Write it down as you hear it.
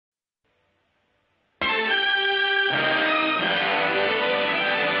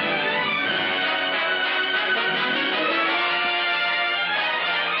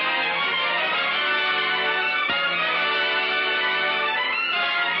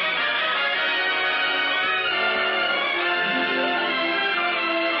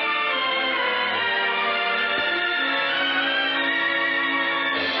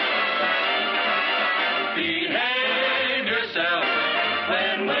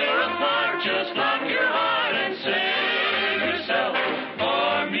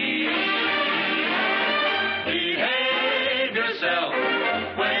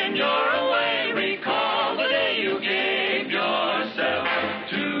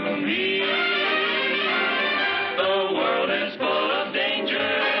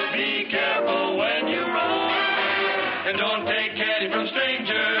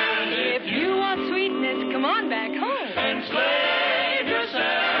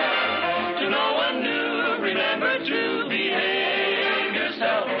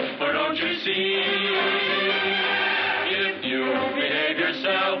see. If you behave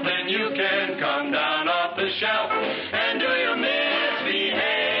yourself, then you can come down off the shelf. And do you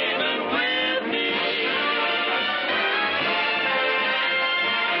misbehaving with me?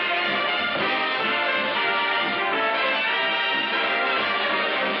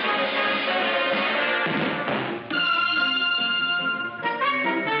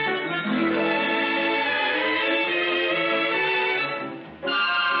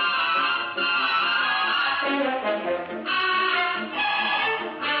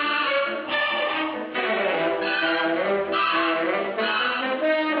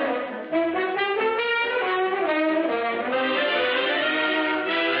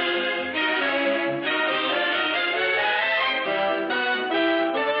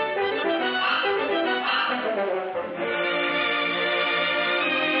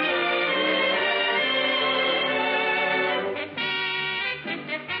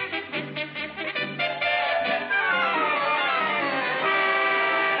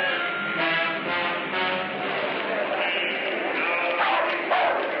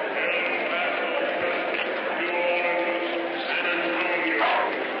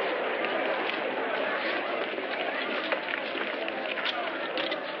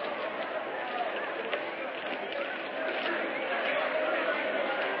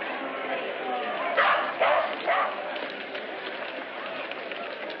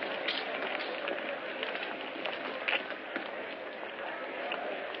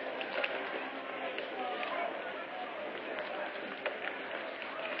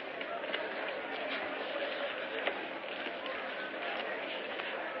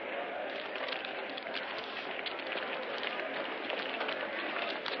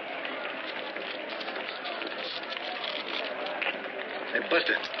 Hey,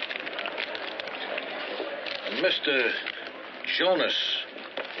 Buster. Mr. Jonas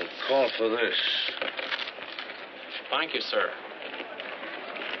will call for this. Thank you, sir.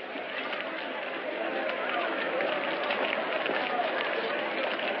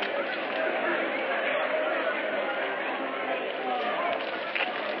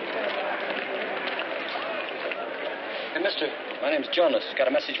 Hey, mister, my name's Jonas. Got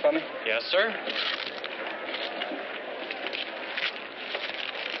a message for me? Yes, sir.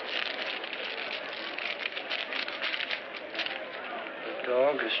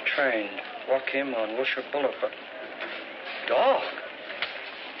 Dog is trained. Walk him on Worcester Boulevard. Dog?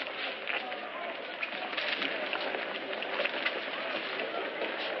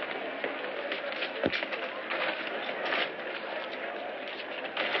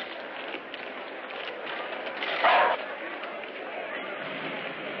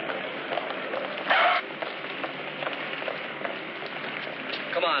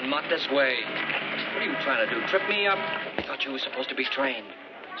 Come on, Mutt, this way. What are you trying to do, trip me up? I thought you were supposed to be trained.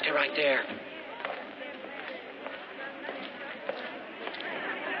 Stay right there.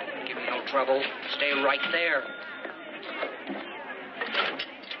 Give me no trouble. Stay right there.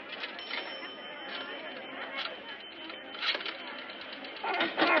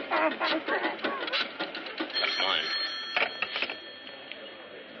 That's mine.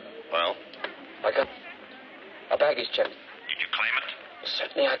 Well? I got a baggage check. Did you claim it?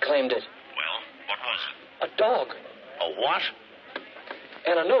 Certainly I claimed it. Well, what was it? A dog. A what?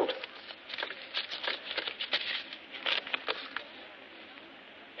 And a note.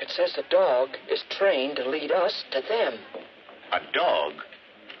 It says the dog is trained to lead us to them. A dog?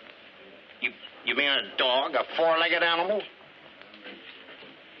 You mean a dog, a four-legged animal?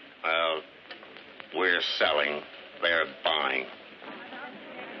 Well, we're selling. They're buying.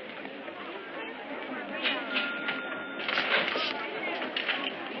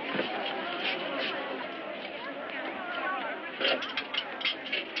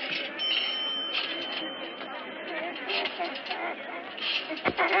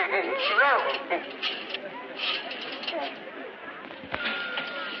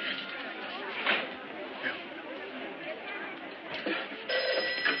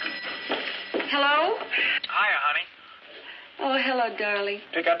 Hello? Hiya, honey. Oh, hello, darling.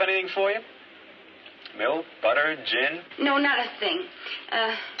 Pick up anything for you? Milk, butter, gin? No, not a thing.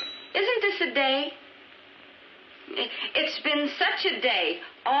 Isn't this a day? It's been such a day,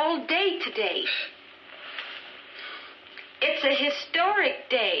 all day today. It's a historic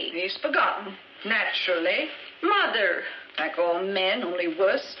day. He's forgotten, naturally. Mother. Like all men, only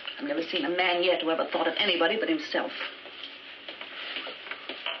worse. I've never seen a man yet who ever thought of anybody but himself.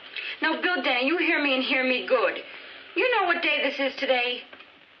 Now, Bill Denny, you hear me and hear me good. You know what day this is today?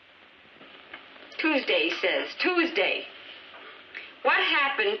 Tuesday, he says. Tuesday. What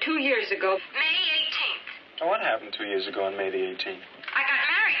happened 2 years ago, May 18th? Oh, what happened 2 years ago on May the 18th? I got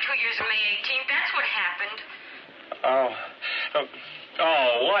married. married 2 years on May 18th. That's what happened.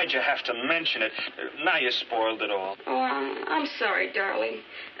 Oh, why'd you have to mention it? Now you spoiled it all. Oh, I'm sorry, darling.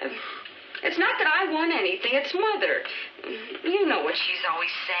 It's not that I want anything. It's Mother. You know what she's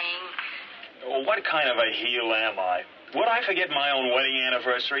always saying. Well, what kind of a heel am I? Would I forget my own wedding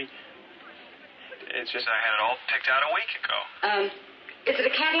anniversary? It's just I had it all picked out a week ago. Is it a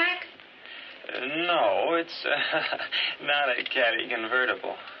Cadillac? No, it's not a Caddy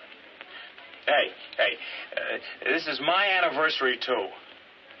convertible. Hey, this is my anniversary, too.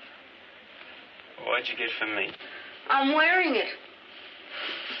 What'd you get for me? I'm wearing it.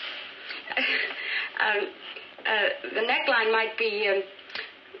 The neckline might be,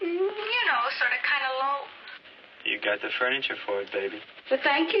 sort of kind of low. You got the furniture for it, baby. But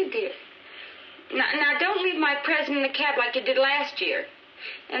thank you, dear. Now, don't leave my present in the cab like you did last year.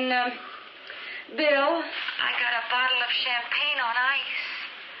 And, Bill, I got a bottle of champagne on ice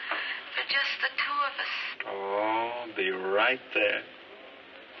for just the two of us. Oh, I'll be right there.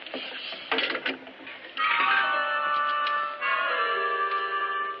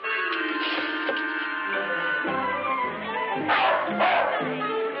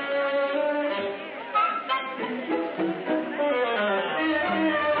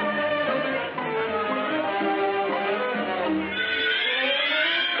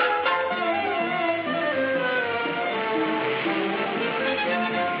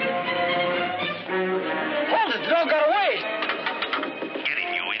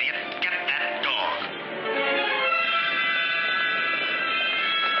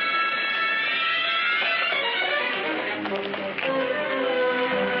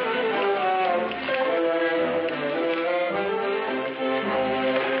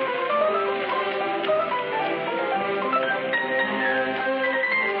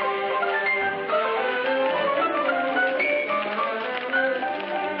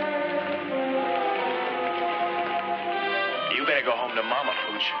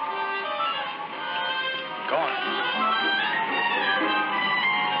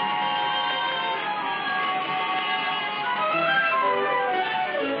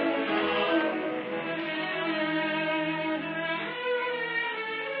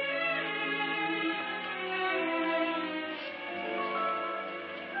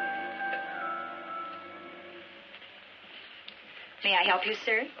 May I help you,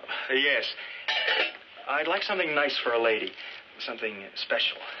 sir? Yes. I'd like something nice for a lady. Something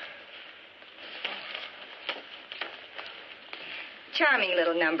special. Charming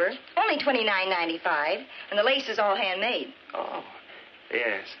little number. Only $29.95, and the lace is all handmade. Oh,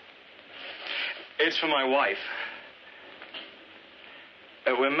 yes. It's for my wife.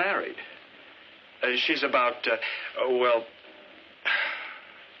 We're married. She's about,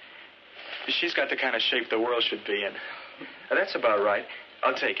 she's got the kind of shape the world should be in. That's about right.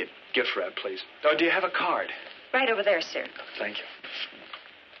 I'll take it. Gift wrap, please. Oh, do you have a card? Right over there, sir. Thank you.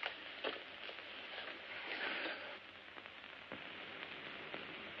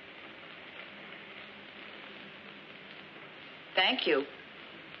 Thank you.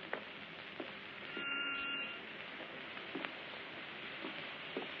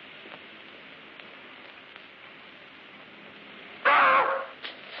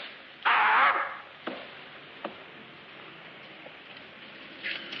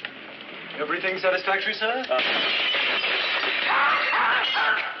 Everything satisfactory, sir?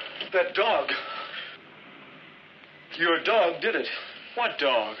 That dog. Your dog did it. What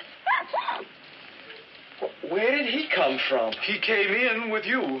dog? Where did he come from? He came in with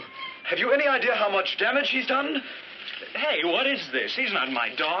you. Have you any idea how much damage he's done? Hey, what is this? He's not my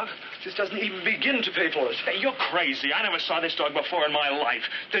dog. This doesn't even begin to pay for it. Hey, you're crazy. I never saw this dog before in my life.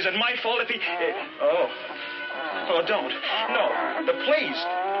 Is it my fault if he... Oh, don't. No. Please.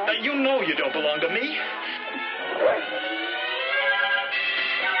 You know you don't belong to me.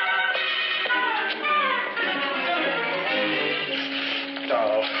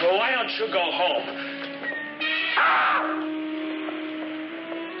 Oh, why don't you go home?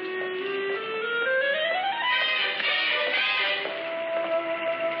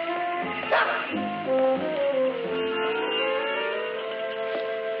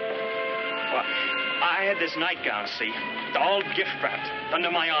 I had this nightgown, see, all gift wrapped under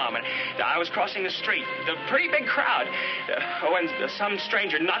my arm, and I was crossing the street, a pretty big crowd, when some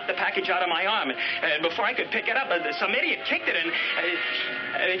stranger knocked the package out of my arm, and before I could pick it up, some idiot kicked it, and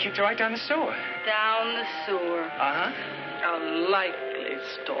he kicked it right down the sewer. Down the sewer. Uh-huh. A likely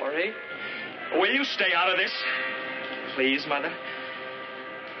story. Will you stay out of this? Please, Mother?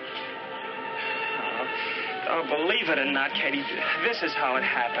 Oh, believe it or not, Katie, this is how it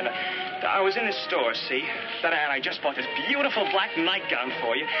happened. I was in the store, see? And I just bought this beautiful black nightgown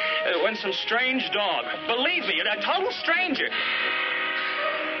for you when some strange dog, believe me, a total stranger.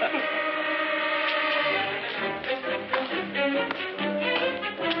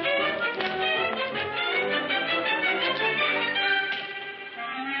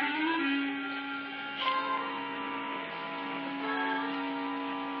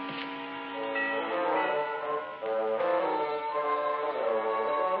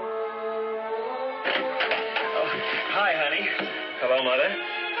 Hello, Mother.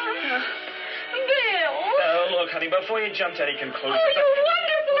 Bill. Look, honey, before you jump to any conclusions... Oh, you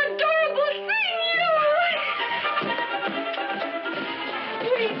wonderful, adorable thing, you.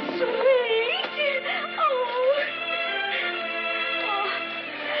 Sweet. Oh.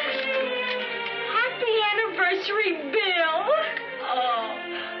 Happy anniversary, Bill. Oh.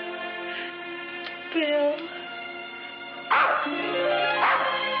 Bill.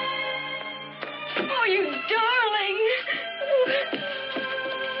 Oh, you darling.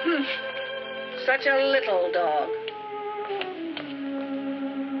 Such a little dog.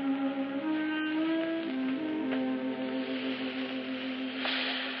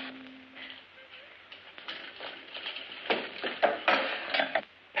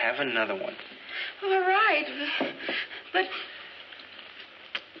 Have another one. All right. But...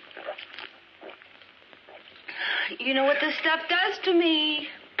 you know what this stuff does to me.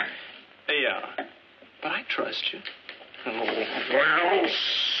 Yeah. But I trust you. Oh, well...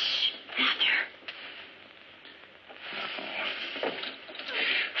 Matthew.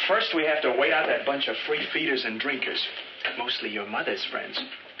 First, we have to wait out that bunch of free feeders and drinkers. Mostly your mother's friends.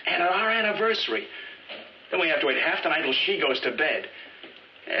 And our anniversary. Then we have to wait half the night till she goes to bed.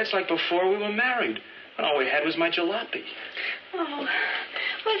 It's like before we were married. And all we had was my jalopy. Oh,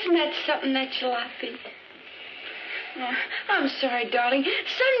 wasn't that something, that jalopy? Oh, I'm sorry, darling.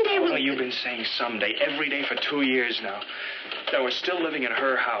 Someday we'll... Oh, you've been saying someday every day for 2 years now. That we're still living in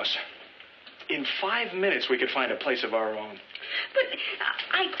her house. In 5 minutes, we could find a place of our own. But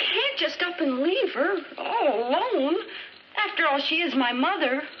I can't just up and leave her all alone. After all, she is my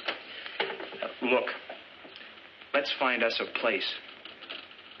mother. Look, let's find us a place.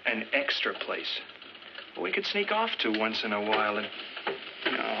 An extra place. We could sneak off to once in a while and...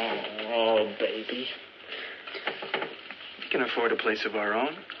 Oh, baby. We can afford a place of our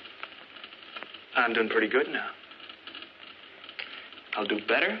own. I'm doing pretty good now. I'll do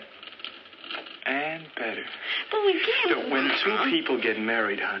better and better. But we can't... But when two people get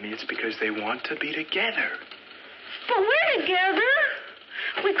married, honey, it's because they want to be together. But we're together.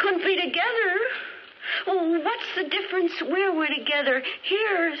 We couldn't be together. Oh, what's the difference where we're together?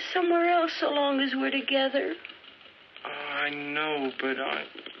 Here, somewhere else, so long as we're together. Oh, I know, but I...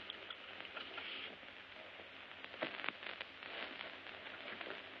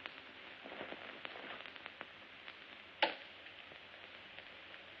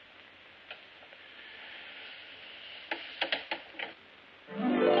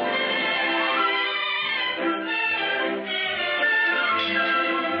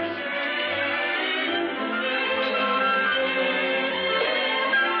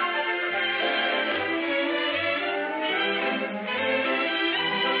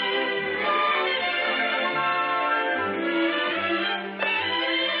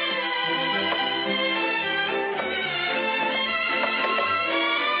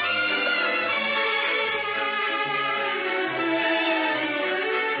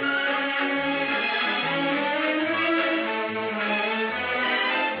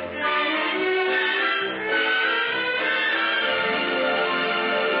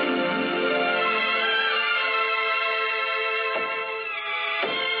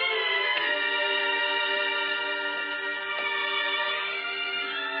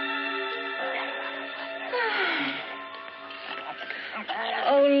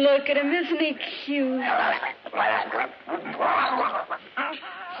 Look at him, isn't he cute?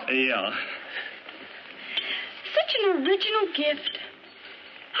 Yeah. Such an original gift.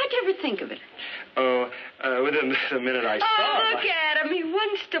 How'd you ever think of it? Oh, the minute I saw Oh, it... look at him. He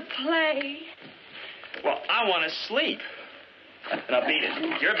wants to play. Well, I want to sleep. Now, beat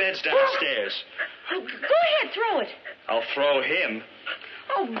it. Your bed's downstairs. Oh, go ahead, throw it. I'll throw him.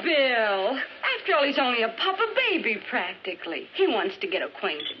 Oh, Bill. After all, he's only a pup, a baby, practically. He wants to get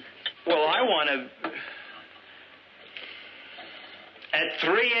acquainted. Well, I want to... At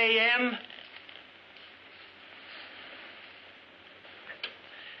 3 a.m.?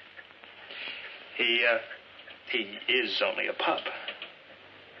 He is only a pup.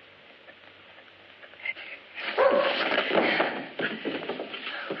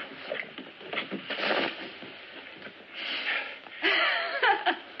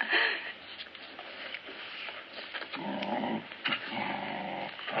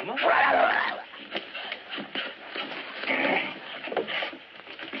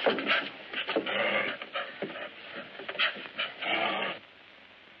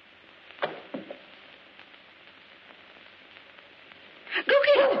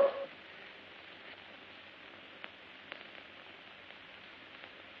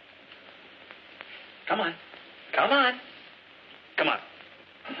 Come on. Come on. Come on.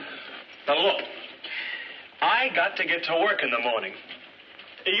 Now, look. I got to get to work in the morning.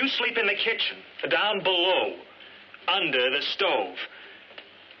 You sleep in the kitchen, down below, under the stove.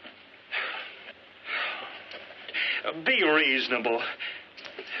 Be reasonable.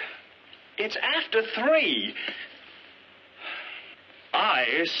 It's after 3.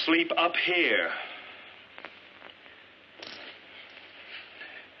 I sleep up here.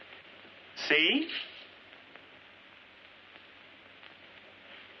 See?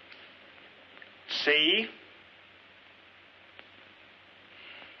 See?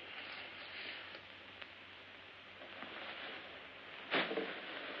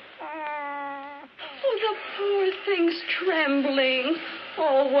 Oh, the poor thing's trembling.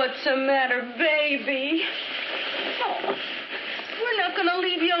 Oh, what's the matter, baby? Oh, we're not going to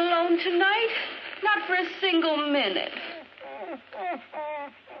leave you alone tonight. Not for a single minute.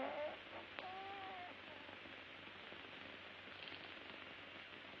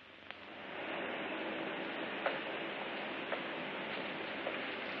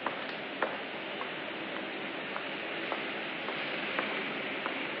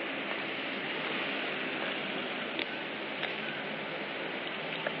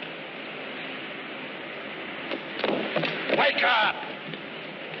 Wake up!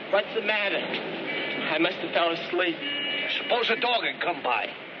 What's the matter? I must have fell asleep. Suppose a dog had come by.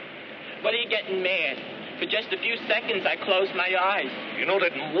 What are you getting mad? For just a few seconds, I closed my eyes. You know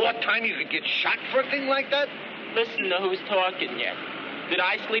that in wartime you could get shot for a thing like that? Listen to who's talking yet. Did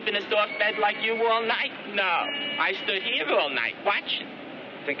I sleep in a soft bed like you all night? No. I stood here all night, watching.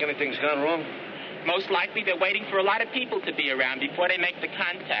 Think anything's gone wrong? Most likely they're waiting for a lot of people to be around before they make the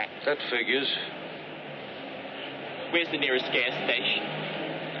contact. That figures. Where's the nearest gas station?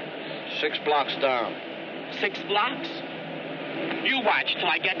 6 blocks down. 6 blocks? You watch till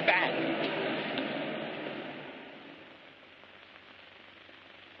I get back.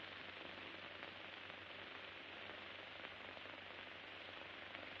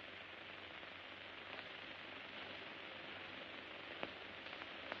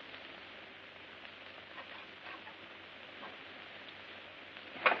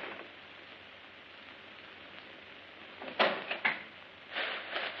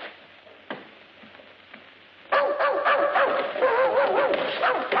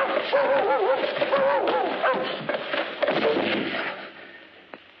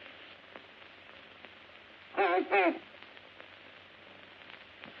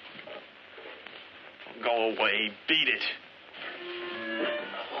 Go away. Beat it.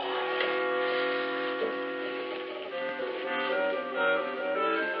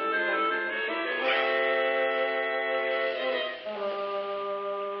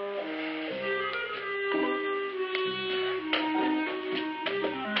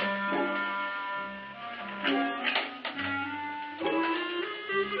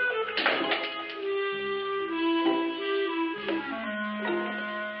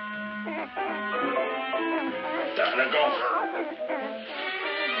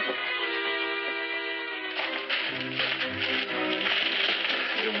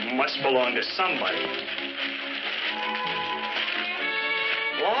 Belong to somebody.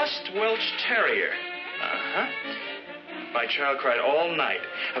 Lost Welsh Terrier. Uh-huh. My child cried all night.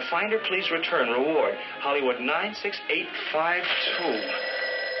 A finder, please return. Reward. Hollywood 96852.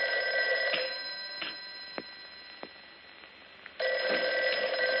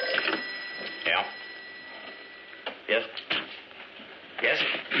 Yeah. Yes? Yes?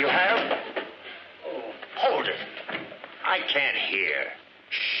 You have? Oh, hold it. I can't hear.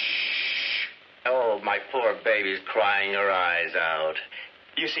 Oh, my poor baby's crying her eyes out.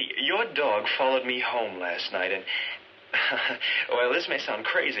 You see, your dog followed me home last night, and... well, this may sound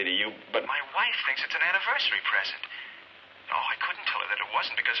crazy to you, but my wife thinks it's an anniversary present. Oh, I couldn't tell her that it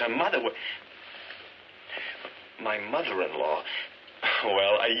wasn't because her mother would... My mother-in-law.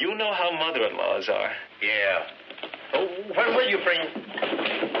 Well, you know how mother-in-laws are. Yeah. Oh, when will you bring...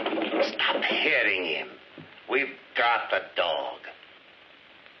 Stop hitting him. We've got the dog.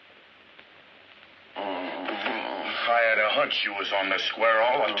 I had a hunch you was on the square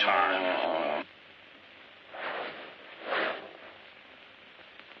all the time.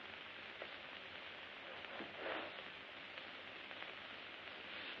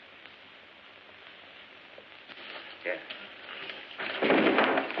 Yeah.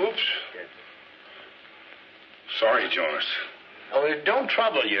 Oops. Yeah. Sorry, Jonas. Oh, don't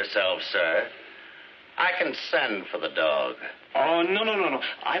trouble yourself, sir. I can send for the dog. Oh, no.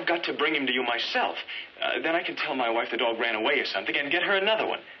 I've got to bring him to you myself. Then I can tell my wife the dog ran away or something and get her another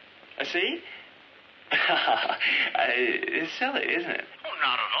one. See? It's silly, isn't it? Oh,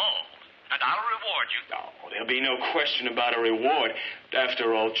 not at all. And I'll reward you. Oh, there'll be no question about a reward.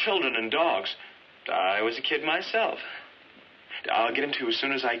 After all, children and dogs. I was a kid myself. I'll get him to you as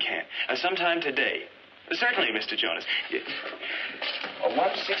soon as I can. Sometime today. Certainly, Mr. Jonas.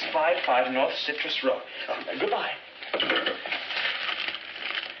 1655 North Citrus Road. Goodbye.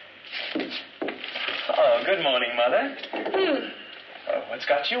 Oh, good morning, Mother. What's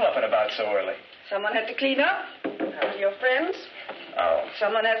got you up and about so early? Someone had to clean up. How are your friends? Oh.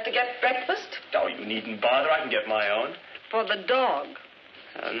 Someone has to get breakfast. Oh, you needn't bother. I can get my own. For the dog.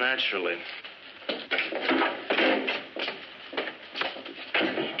 Naturally.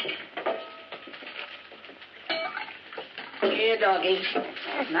 Here, doggy.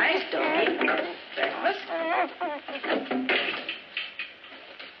 Nice doggy. Breakfast.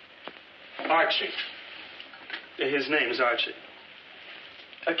 Archie. His name's Archie.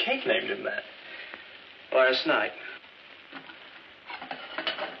 Kate named him that. Last night.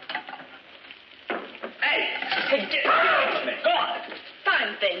 Hey, get off me. Go on.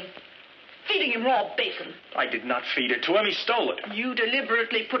 Fine thing. Feeding him raw bacon. I did not feed it to him. He stole it. You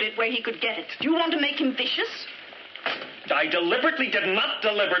deliberately put it where he could get it. Do you want to make him vicious? I deliberately did not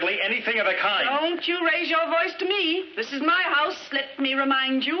deliberately anything of the kind. Don't you raise your voice to me. This is my house, let me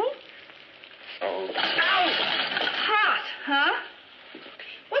remind you. Oh. Ow! Hot, huh?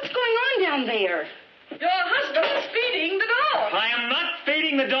 What's going on down there? Your husband's feeding the dog. I am not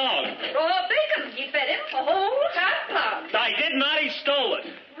feeding the dog. Raw bacon. He fed him a whole half pound. I did not. He stole it.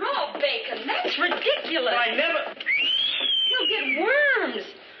 Raw bacon. That's ridiculous. I never... He'll get worms.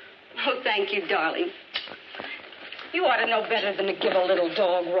 Oh, thank you, darling. You ought to know better than to give a little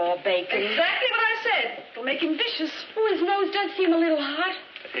dog raw bacon. Exactly what I said. It'll make him vicious. Oh, his nose does seem a little hot.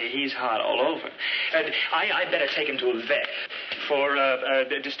 He's hot all over. I better take him to a vet for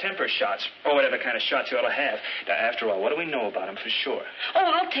distemper shots, or whatever kind of shots he ought to have. After all, what do we know about him for sure? Oh,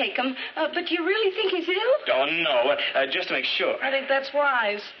 I'll take him. But you really think he's ill? Oh, no, just to make sure. I think that's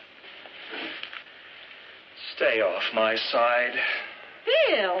wise. Stay off my side.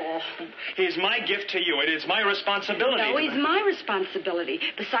 Bill. He's my gift to you. It is my responsibility. No, he's my responsibility.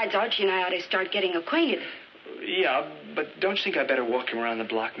 Besides, Archie and I ought to start getting acquainted. Yeah, but don't you think I better walk him around the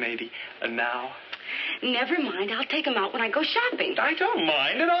block, maybe, now? Never mind. I'll take him out when I go shopping. I don't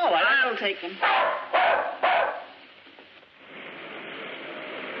mind at all. I'll take him.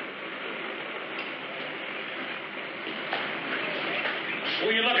 Who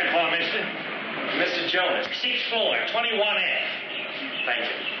are you looking for, mister? Mr. Jonas. 6th floor, 21F. Thank you.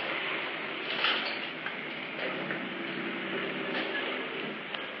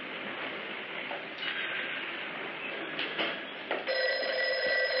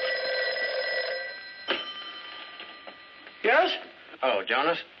 Yes? Oh,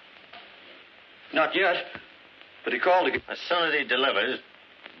 Jonas? Not yet. But he called again. As soon as he delivers,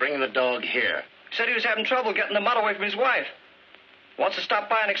 bring the dog here. Said he was having trouble getting the mud away from his wife. Wants to stop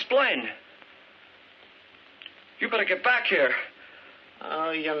by and explain. You better get back here.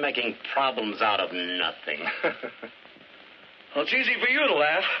 Oh, you're making problems out of nothing. Well, it's easy for you to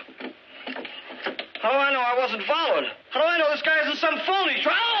laugh. How do I know I wasn't followed? How do I know this guy isn't some phony?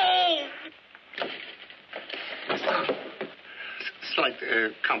 Oh! Slight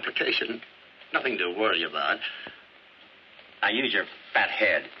complication. Nothing to worry about. Now, use your fat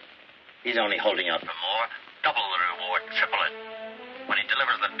head. He's only holding out for more. Double the reward, triple it. When he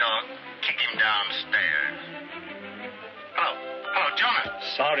delivers the dog, kick him downstairs. Hello,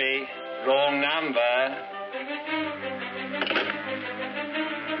 Jonas. Sorry, wrong number.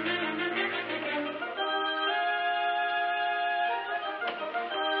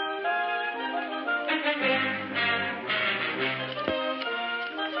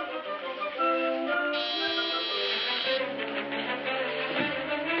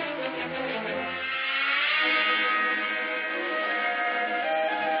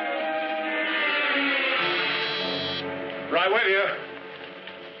 Right with you.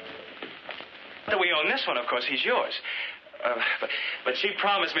 We own this one, of course. He's yours. But she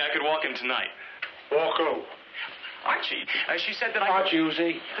promised me I could walk him tonight. Walk who? Archie. She said that I... Archie, who's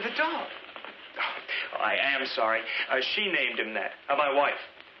he? The dog. Oh, I am sorry. She named him that. My wife.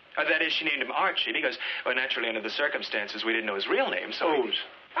 That is, she named him Archie because, well, naturally, under the circumstances, we didn't know his real name, so... Whose?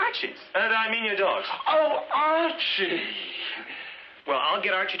 Archie's. I mean your dog's. Oh, Archie. Well, I'll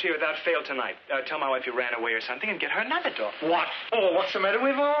get Archie to you without fail tonight. Tell my wife you ran away or something and get her another dog. What for? What's the matter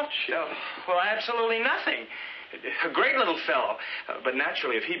with Archie? Well, absolutely nothing. A great little fellow. But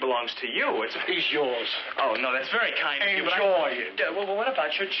naturally, if he belongs to you, it's... He's yours. Oh, no, that's very kind of you. Enjoy it. Well, what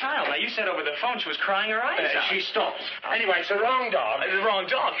about your child? Now, you said over the phone she was crying her eyes out. She stops. Anyway, it's the wrong dog. The wrong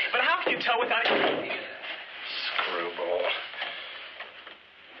dog. But how can you tell without... Screwball.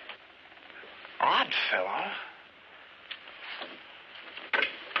 Odd fellow.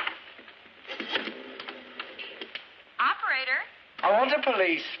 Operator? I want a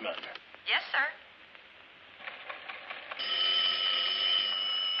policeman. Yes, sir.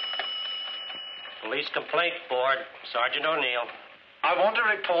 Police Complaint Board, Sergeant O'Neill. I want to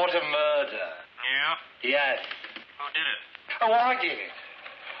report a murder. Yeah? Yes. Who did it? Oh, I did it.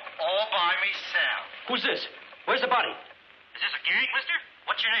 All by myself. Who's this? Where's the body? Is this a gang, mister?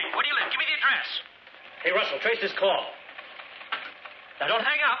 What's your name? Where do you live? Give me the address. Hey, Russell, trace this call. Now, don't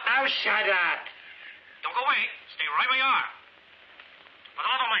hang up. Oh, shut up. Don't go away. Stay right where you are. For the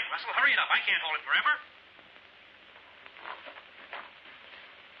love of Mike, Russell, hurry it up. I can't hold it forever.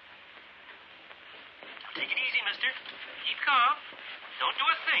 Take it easy, mister. Keep calm. Don't do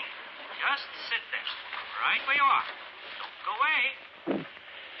a thing. Just sit there. Right where you are. Don't go away.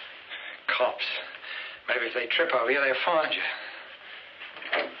 Cops. Maybe if they trip over you, they'll find you.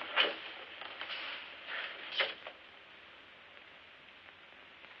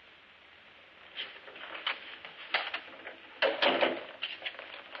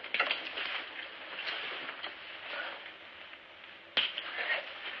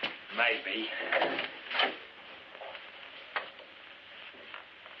 Maybe.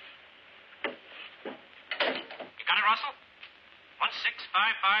 You got it, Russell?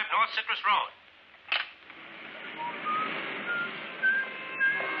 1655 North Citrus Road.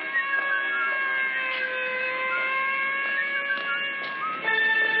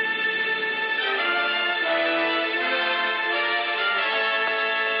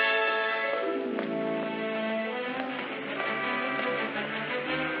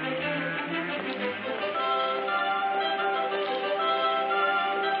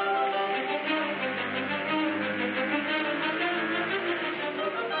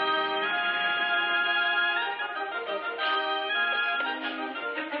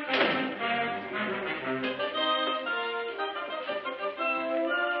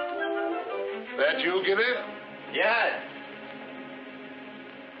 That you, Gillie? Yeah.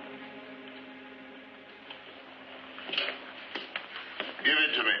 Give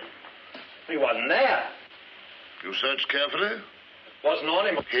it to me. He wasn't there. You searched carefully? Wasn't on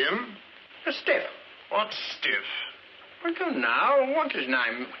him. Him? A stiff. What stiff? I don't know. What's his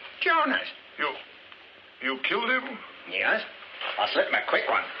name? Jonas. You killed him? Yes. I slipped him a quick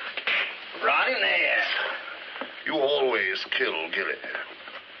one. Right in there. You always kill, Gillie.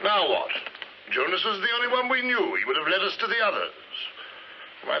 Now what? Jonas was the only one we knew. He would have led us to the others.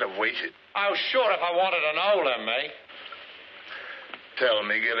 Might have waited. Oh, sure, if I wanted to know them, eh? Tell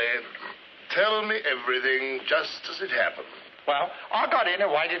me, Gillie. Tell me everything just as it happened. Well, I got in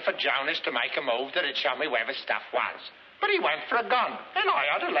and waited for Jonas to make a move that'd show me where the stuff was. But he went for a gun, and I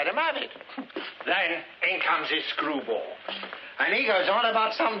had to let him have it. Then in comes his screwball. And he goes on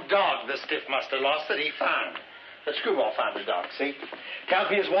about some dog the stiff must have lost that he found. The screwball found the dog, see? Tells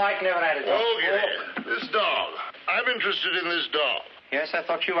me his wife never had a dog. Oh, Gillie, this dog. I'm interested in this dog. Yes, I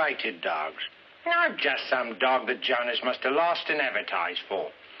thought you hated dogs. No, just some dog that Jonas must have lost and advertised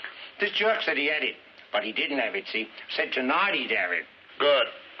for. This jerk said he had it, but he didn't have it, see? Said tonight he'd have it. Good.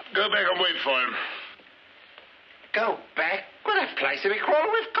 Go back and wait for him. Go back? Well, that place will be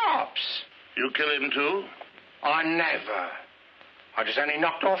crawling with cops. You kill him, too? I never. I just only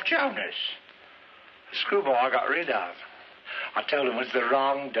knocked off Jonas. The screwball I got rid of. I told him it was the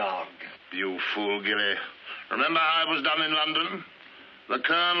wrong dog. You fool, Gillie. Remember how it was done in London? The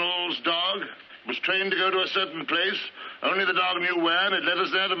colonel's dog was trained to go to a certain place. Only the dog knew where, and it led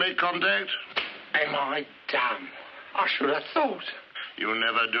us there to make contact. Am I dumb? I should have thought. You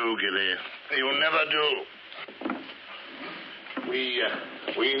never do, Gillie. You never do.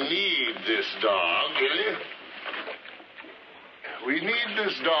 We need this dog, Gillie. We need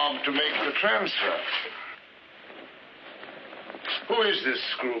this dog to make the transfer. Who is this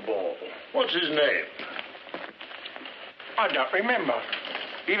screwball? What's his name? I don't remember.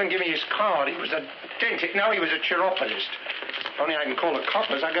 He even gave me his card. He was a dentist. No, he was a chiropodist. If only I can call the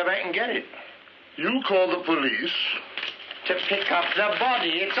coppers, I'll go back and get it. You call the police? To pick up the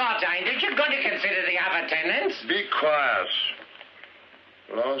body. It's our time. Did you going to consider the other tenants? Be quiet.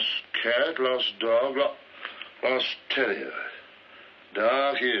 Lost cat, lost dog, lost terrier.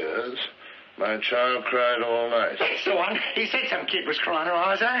 Dark ears. My child cried all night. That's the one. He said some kid was crying her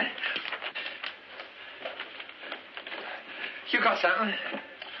eyes out. You got something?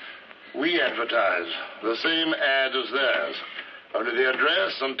 We advertise the same ad as theirs. Only the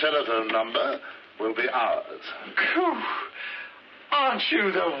address and telephone number will be ours. Phew. Aren't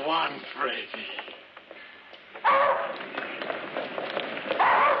you the one, Freddy? Oh.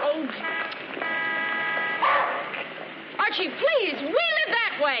 Archie, please, wheel it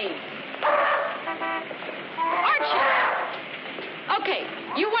that way. Archie. Okay,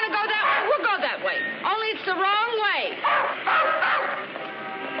 you want to go that way? We'll go that way. Only it's the wrong way.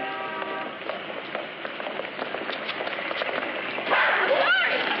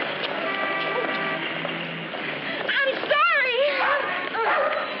 Sorry. I'm sorry.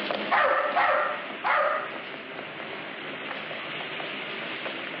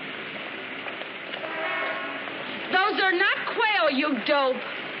 Those are not quail, you dope.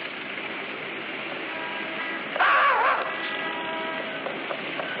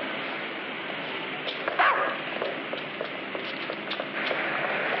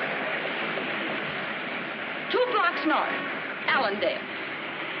 2 blocks north, Allendale.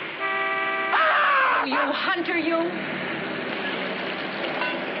 Oh, you hunter, you.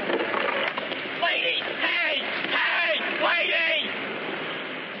 Lady! Hey! Hey! Lady!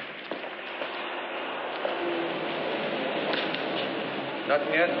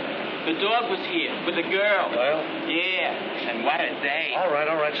 Nothing yet? The dog was here with the girl. Well? Yeah, and what a day. All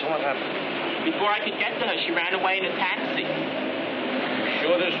right. So what happened? Before I could get to her, she ran away in a taxi.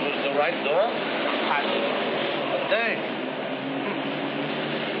 Sure this was the right dog? Positive. A dame.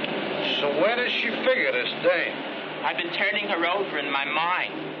 So where does she figure this dame? I've been turning her over in my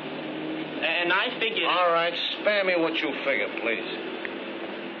mind. And I figured... All right, spare me what you figure, please.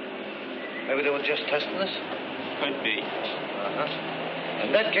 Maybe they were just testing us? Could be. Uh-huh.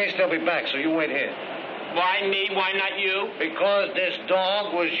 In that case, they'll be back, so you wait here. Why me? Why not you? Because this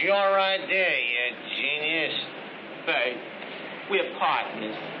dog was your idea, you genius. Babe, we're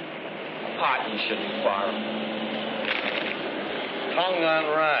partners. Partners shouldn't quarrel. Tongue on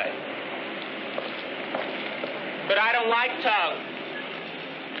right. But I don't like tongue.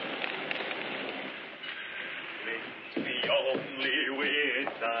 It's the only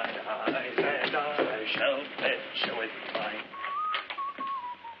with thine eyes, and I shall fetch you with mine.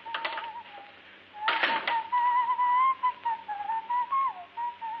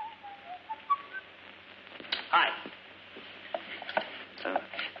 Hi.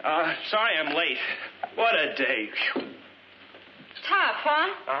 Sorry I'm late. What a day. Tough, huh?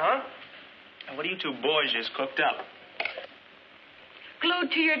 Uh-huh. And what are you two boys just cooked up?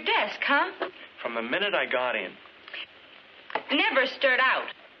 Glued to your desk, huh? From the minute I got in. Never stirred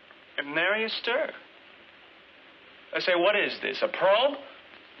out. And nary a stir. I say, what is this, a probe?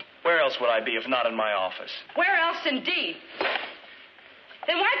 Where else would I be if not in my office? Where else, indeed?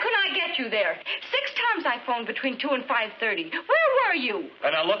 Then why couldn't I get you there? 6 times I phoned between 2 and 5:30. Where were you?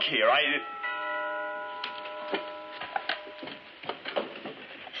 And now look here,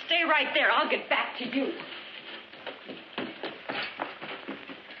 Stay right there. I'll get back to you.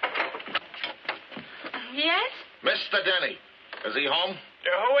 Yes? Mr. Denny, is he home?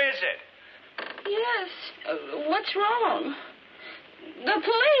 who is it? Yes. What's wrong? The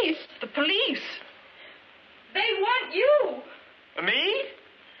police. The police? They want you. Me?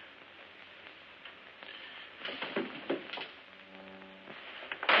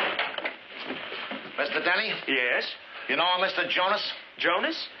 Mr. Denny? Yes? You know Mr. Jonas?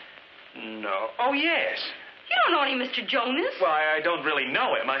 Jonas? No. Oh, yes. You don't know any Mr. Jonas. Well, I don't really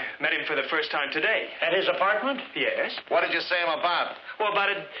know him. I met him for the first time today. At his apartment? Yes. What did you say him about? Well, about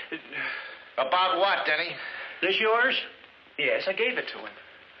it... About what, Denny? This yours? Yes, I gave it to him.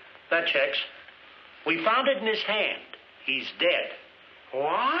 That checks. We found it in his hand. He's dead.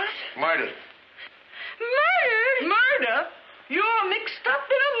 What? Murdered. Murdered? Murder? You're mixed up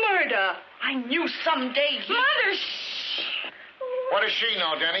in a murder. I knew someday he... Mother, shh. What does she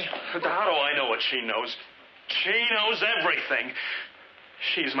know, Denny? How do I know what she knows? She knows everything.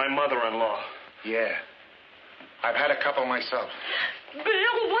 She's my mother-in-law. Yeah. I've had a couple myself.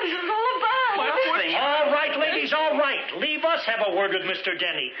 Bill, what is it all about? All right, ladies, all right. Leave us have a word with Mr.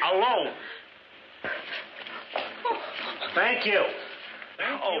 Denny. Alone. Thank you.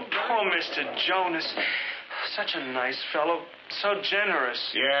 Oh, poor Mr. Jonas. Such a nice fellow. So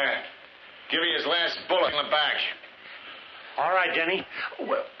generous. Yeah. Give me his last bullet in the back. All right, Denny.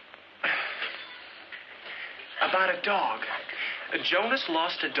 Well, about a dog. Jonas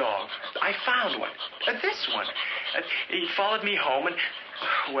lost a dog. I found one. This one. He followed me home and,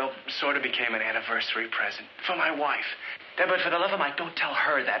 well, sort of became an anniversary present for my wife. But for the love of Mike, don't tell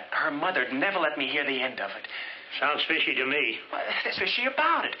her that. Her mother'd never let me hear the end of it. Sounds fishy to me. What's fishy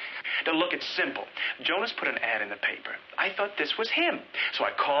about it? Now, look, it's simple. Jonas put an ad in the paper. I thought this was him. So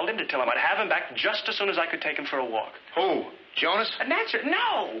I called him to tell him I'd have him back just as soon as I could take him for a walk. Who? Jonas? And that's it.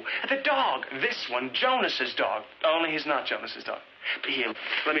 No! The dog. This one, Jonas's dog. Only he's not Jonas's dog. Here,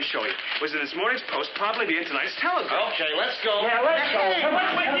 let me show you. Was in this morning's Post, probably be in tonight's Telegraph. Okay, let's go. Yeah, let's go. Wait a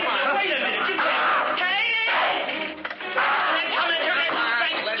minute. You can't. Katie! Come in here.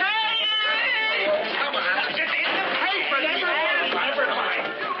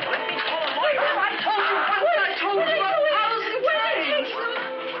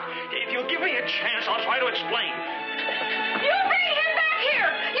 Chance, I'll try to explain. You bring him back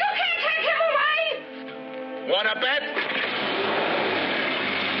here! You can't take him away! Want to bet?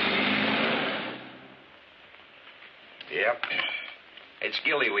 Yep. It's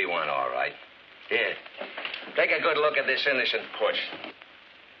Gillie we want, all right. Here. Take a good look at this innocent puss.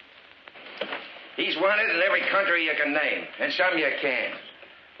 He's wanted in every country you can name, and some you can't.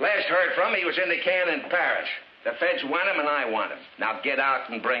 Last heard from, he was in the can in Paris. The feds want him, and I want him. Now get out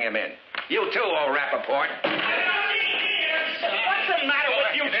and bring him in. You too, old Rappaport. What's the matter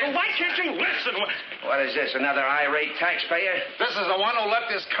with you two? Why can't you listen? What is this, another irate taxpayer? This is the one who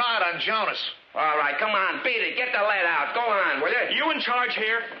left his card on Jonas. All right, come on, beat it. Get the lead out. Go on, will you? You in charge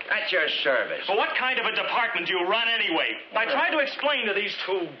here? At your service. Well, what kind of a department do you run anyway? I tried to explain to these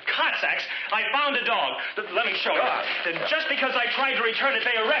two Cossacks I found a dog. Let me show you. And just because I tried to return it,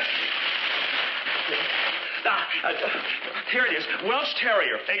 they arrested me. Here it is. Welsh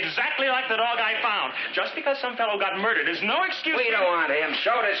Terrier. Exactly like the dog I found. Just because some fellow got murdered is no excuse. We don't want him.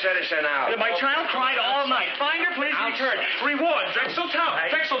 Show the citizen out. My child cried all night. Find her, please return. Reward. Drexel Towers.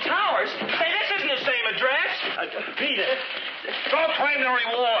 Drexel Towers? Hey, this isn't the same address. Peter. Don't claim the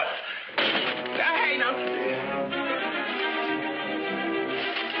reward. Hey, now.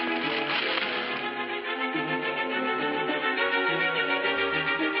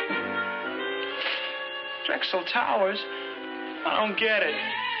 Drexel Towers? I don't get it.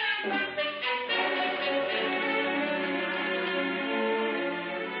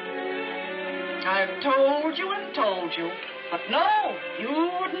 I've told you and told you. But no, you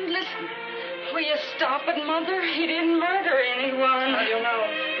wouldn't listen. Will you stop it, Mother? He didn't murder anyone. How do you know?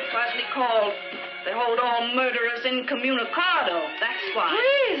 Classically called. They hold all murderers incommunicado. That's why.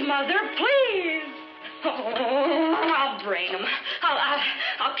 Please, Mother, please. Oh, I'll brain him.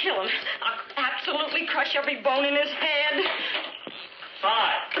 I'll kill him. I'll absolutely crush every bone in his head. 5.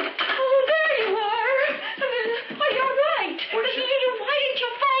 Oh, there you are. Oh, you're right. Why didn't you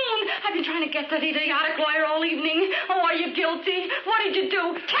phone? I've been trying to get that idiotic lawyer all evening. Oh, are you guilty? What did you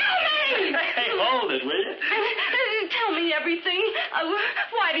do? Tell me! Hey, hold it, will you? Tell me everything.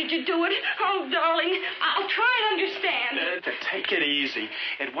 Why did you do it? Oh, darling, I'll try and understand. Take it easy.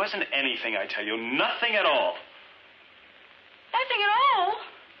 It wasn't anything, I tell you. Nothing at all. Nothing at all?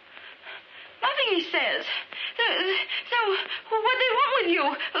 Nothing, he says. So, what they want with you?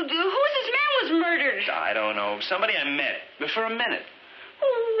 Whose this man was murdered? I don't know. Somebody I met. For a minute.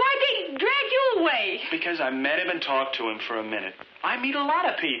 Why'd they drag you away? Because I met him and talked to him for a minute. I meet a lot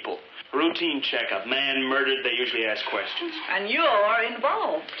of people. Routine checkup. Man murdered, they usually ask questions. And you're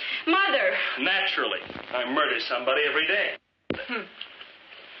involved. Mother. Naturally. I murder somebody every day.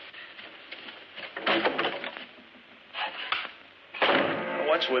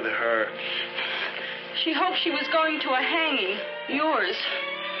 What's with her? She hoped she was going to a hanging. Yours.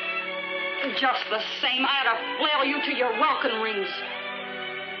 Just the same, I ought to flail you to your welcome rings.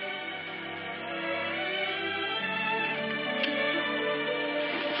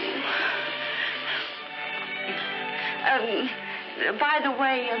 By the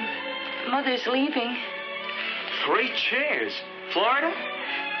way, Mother's leaving. 3 chairs. Florida?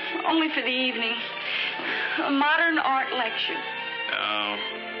 Only for the evening. A modern art lecture. Oh.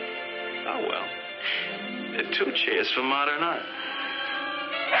 Oh, well. 2 chairs for modern art.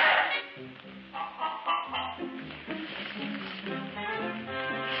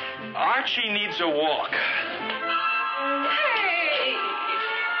 Archie needs a walk. Hey!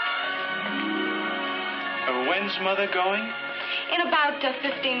 When's Mother going? In about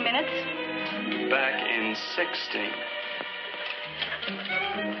 15 minutes. Back in 16.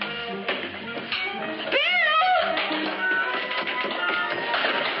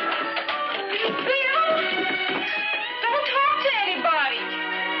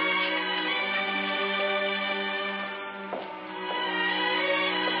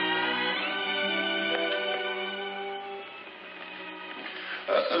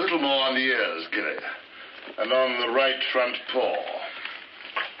 A little more on the ears, Gillie. And on the right front paw.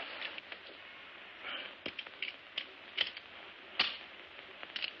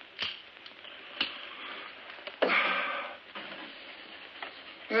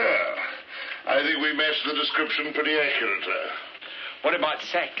 Yeah. I think we matched the description pretty accurately. What about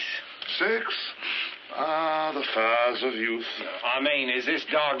sex? Sex? Ah, the fires of youth. I mean, is this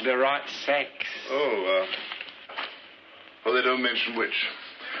dog the right sex? Oh, well, they don't mention which.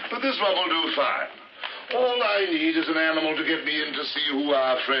 But this one will do fine. All I need is an animal to get me in to see who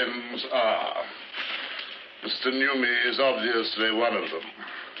our friends are. Mr. Newmy is obviously one of them.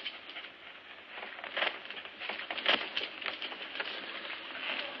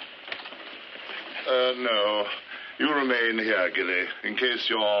 No. You remain here, Gillie, in case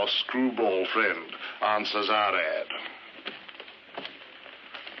your screwball friend answers our ad.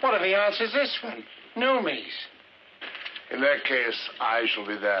 What if he answers this one? Newmy's. In that case, I shall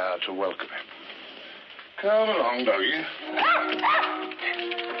be there to welcome him. Come along, doggy.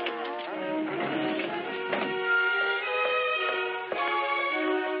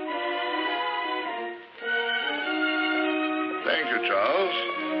 Thank you, Charles.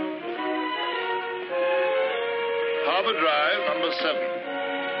 Harbor Drive, number 7.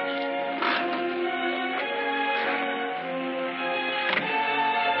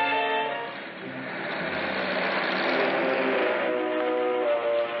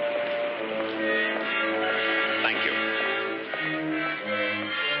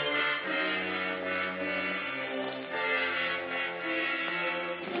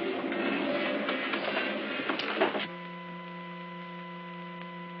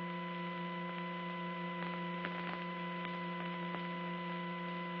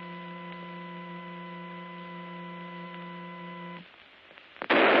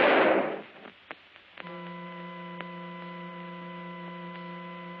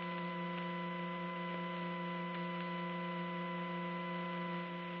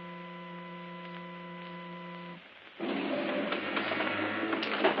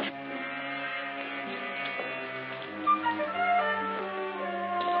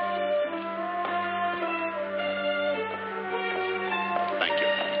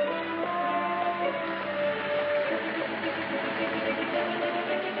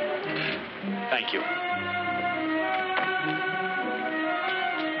 Thank you.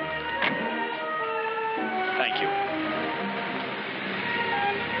 Thank you.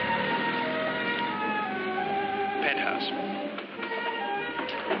 Penthouse.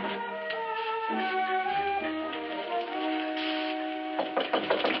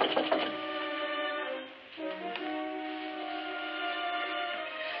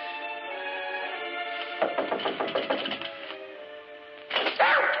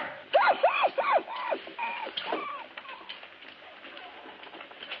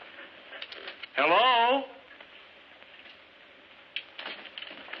 Hello?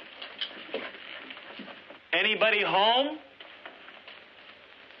 Anybody home?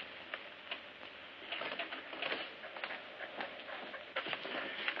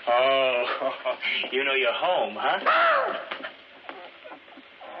 Oh, you know you're home, huh?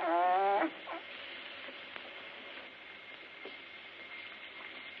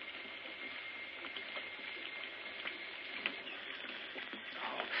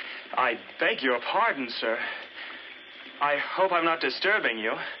 I beg your pardon, sir. I hope I'm not disturbing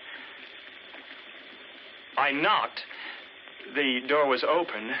you. I knocked. The door was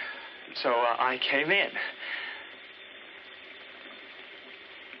open, so I came in.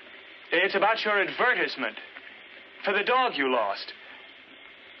 It's about your advertisement for the dog you lost.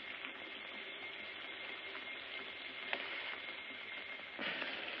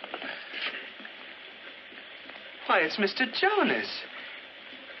 Why, it's Mr. Jonas.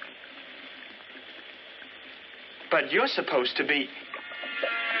 But you're supposed to be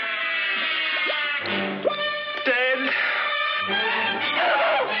dead.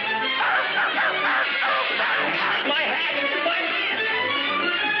 My hat!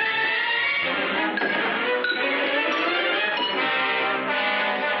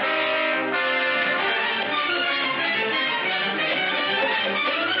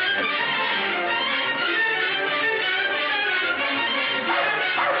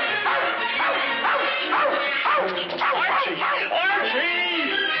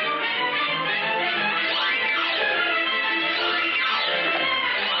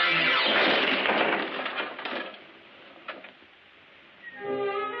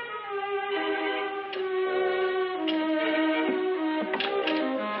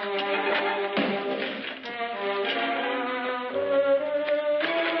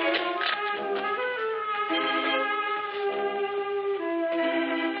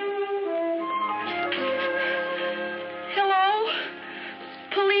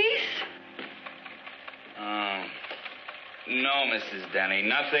 No, Mrs. Denny,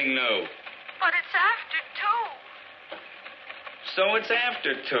 nothing new. But it's after 2. So it's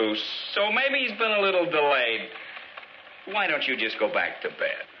after 2. So maybe he's been a little delayed. Why don't you just go back to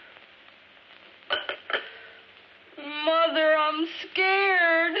bed? Mother, I'm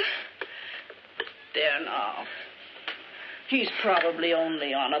scared. There now. He's probably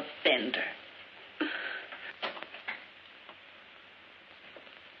only on a bender.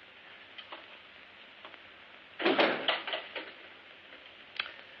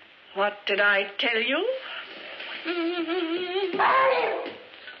 What did I tell you?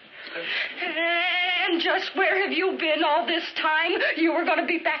 And just where have you been all this time? You were going to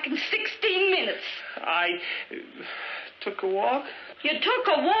be back in 16 minutes. I took a walk. You took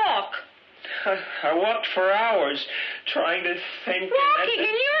a walk? I walked for hours trying to think. Walking in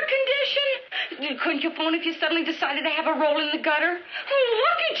your condition? Couldn't you phone if you suddenly decided to have a roll in the gutter? Oh,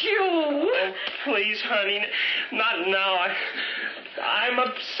 look at you. Oh, please, honey, not now. I'm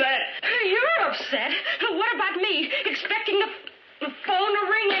upset. You're upset? What about me? Expecting the phone to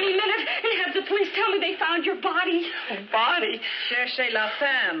ring any minute and have the police tell me they found your body? Body? Cherchez la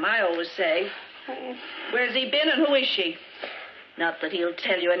femme, I always say. Where's he been and who is she? Not that he'll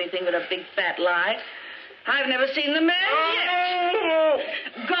tell you anything but a big fat lie. I've never seen the man yet.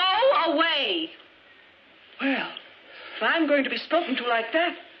 Go away. Well, if I'm going to be spoken to like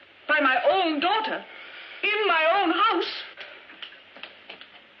that by my own daughter in my own house,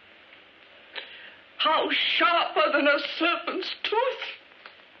 how sharper than a serpent's tooth.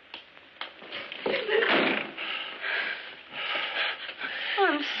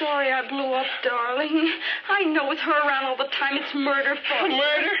 I'm sorry I blew up, darling. I know with her around all the time, it's murder for you.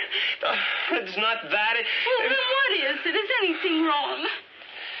 Murder? It's not that. Well, then what is it? Is anything wrong?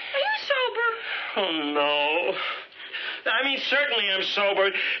 Are you sober? Oh, no. I mean, certainly I'm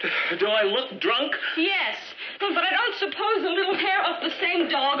sober. Do I look drunk? Yes, but I don't suppose a little hair off the same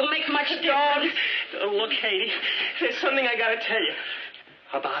dog will make much difference. Look, Katie, there's something I gotta tell you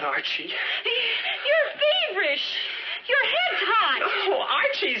about Archie. You're feverish. Your head's hot. Oh,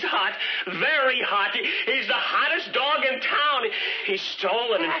 Archie's hot. Very hot. He's the hottest dog in town. He's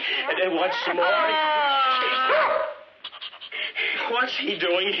stolen and wants some more. What's he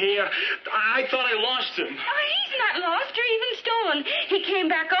doing here? I thought I lost him. Oh, he's not lost or even stolen. He came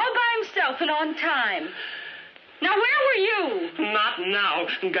back all by himself and on time. Now, where were you? Not now.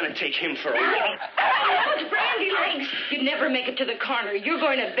 I'm going to take him for a walk. Oh, those brandy legs. You'd never make it to the corner. You're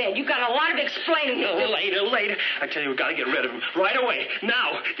going to bed. You've got a lot of explaining to do. Later. I tell you, we've got to get rid of him. Right away.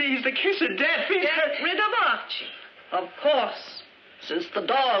 Now. He's the kiss of death. Get rid of Archie. Of course. Since the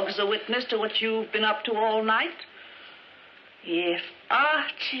dog's a witness to what you've been up to all night. If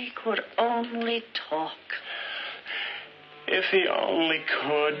Archie could only talk. If he only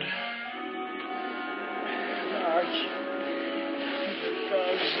could. Archie. The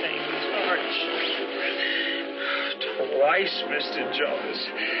dog's name is Archie. Twice, Mr. Jonas.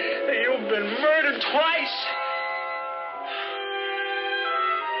 You've been murdered twice.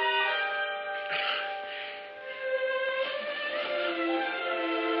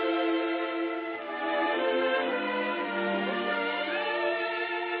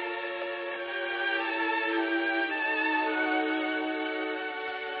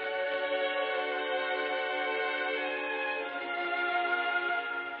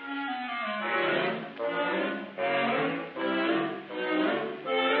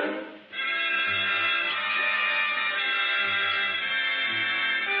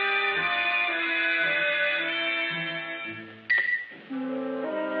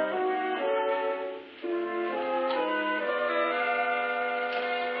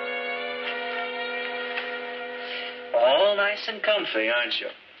 Nice and comfy, aren't you?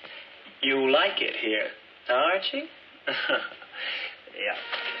 You like it here, Archie? Yeah.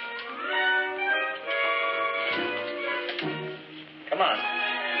 Come on.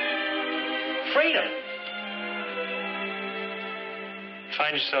 Freedom.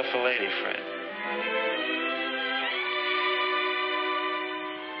 Find yourself a lady friend.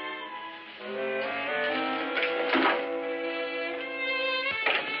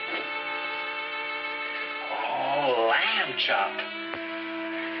 Chop.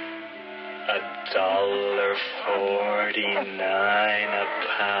 $1.49 a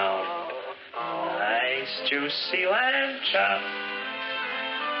pound. Nice juicy lamb chop.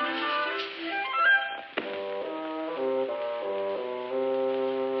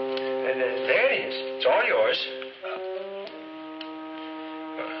 There it is. It's all yours.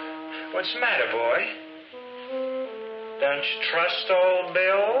 What's the matter, boy? Don't you trust old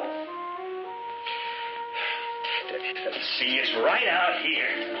Bill? See, it's right out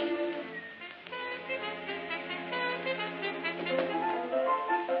here.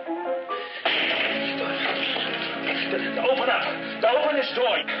 Open up. next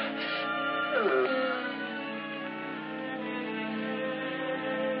door.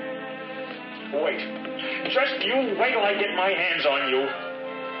 Wait. Just you wait till I get my hands on you.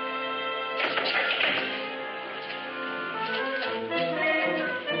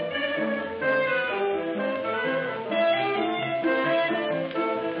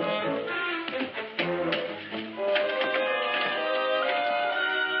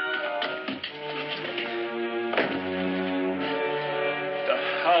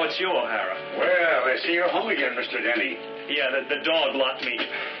 Oh, it's you, O'Hara. Well, I see you're home again, Mr. Denny. Yeah, the dog locked me.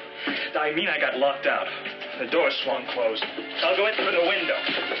 I mean, I got locked out. The door swung closed. I'll go in through the window.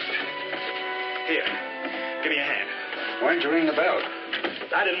 Here, give me a hand. Why'd you ring the bell?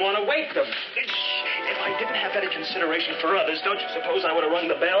 I didn't want to wake them. If I didn't have any consideration for others, don't you suppose I would have rung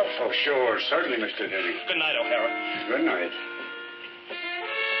the bell? Oh, sure. Certainly, Mr. Denny. Good night, O'Hara. Good night.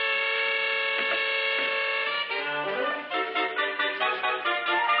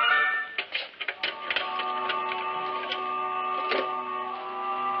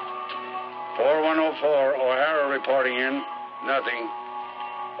 O'Hara reporting in. Nothing.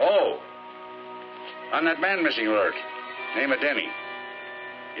 Oh. On that man missing alert. Name of Denny.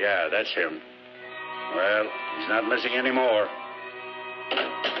 Yeah, that's him. Well, he's not missing anymore.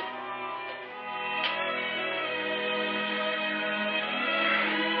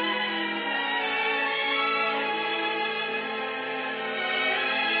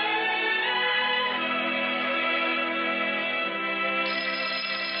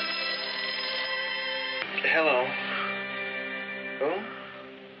 Hello. Who?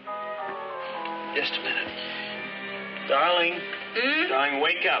 Just a minute. Darling. Darling,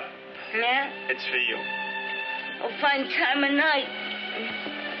 wake up. Yeah? It's for you. Oh, fine time of night.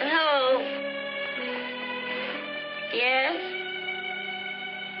 Hello. Yes?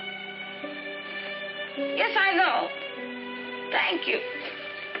 Yes, I know. Thank you.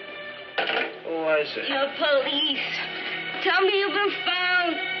 Who was it? Your police. Tell me you've been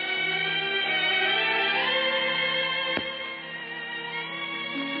found.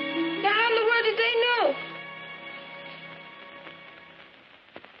 How in the world did they know?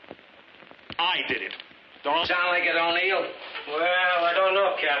 I did it. Don't sound like it, O'Neill. Well, I don't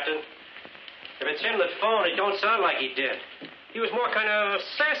know, Captain. If it's him that phoned, it don't sound like he did. He was more kind of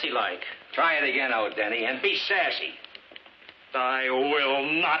sassy-like. Try it again, O'Denny, and be sassy. I will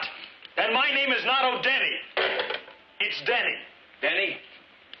not. And my name is not O'Denny. It's Denny. Denny?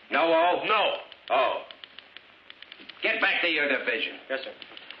 No O? No. Oh. Get back to your division. Yes, sir.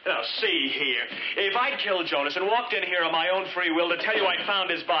 Now, see here. If I'd killed Jonas and walked in here on my own free will to tell you I'd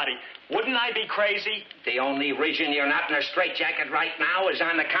found his body, wouldn't I be crazy? The only reason you're not in a straitjacket right now is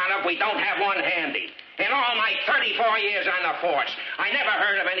on account of we don't have one handy. In all my 34 years on the force, I never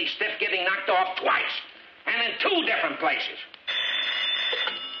heard of any stiff getting knocked off twice. And in 2 different places.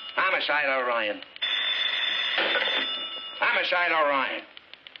 Homicide Orion. Homicide Orion.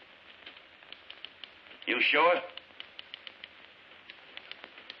 You sure?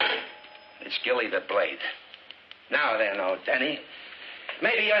 It's Gillie the Blade. Now then, O'Denny.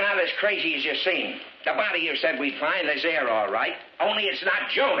 Maybe you're not as crazy as you seem. The body you said we'd find is there, all right. Only it's not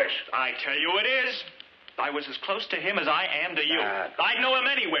Jonas. I tell you it is. I was as close to him as I am to you. I'd know him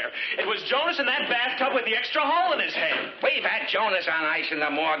anywhere. It was Jonas in that bathtub with the extra hole in his head. We've had Jonas on ice in the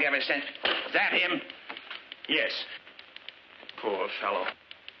morgue ever since. Is that him? Yes. Poor fellow.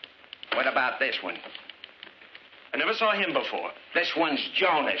 What about this one? I never saw him before. This one's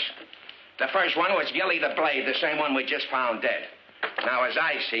Jonas. The first one was Gillie the Blade, the same one we just found dead. Now, as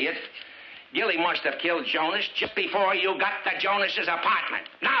I see it, Gillie must have killed Jonas just before you got to Jonas's apartment.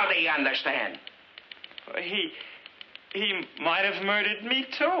 Now do you understand? He might have murdered me,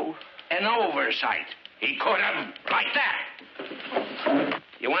 too. An oversight. He could have, like that.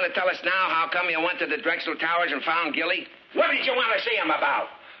 You want to tell us now how come you went to the Drexel Towers and found Gillie? What did you want to see him about?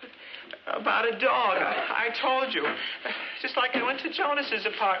 About a dog. I told you. Just like I went to Jonas's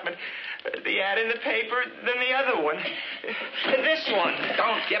apartment. The ad in the paper, then the other one. This one.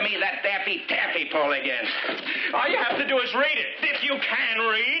 Don't give me that daffy-taffy pull again. All you have to do is read it, if you can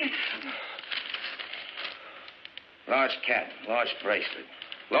read. Lost cat, lost bracelet,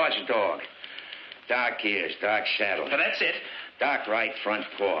 lost dog. Dark ears, dark saddle. That's it. Dark right front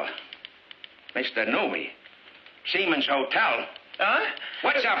paw. Mr. Newmy. Seaman's Hotel. Huh?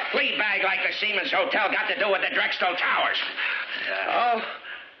 What's a flea bag like the Seaman's Hotel got to do with the Drexel Towers?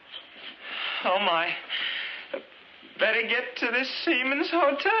 Oh, my. Better get to this Seaman's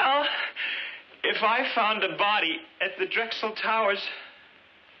Hotel. If I found a body at the Drexel Towers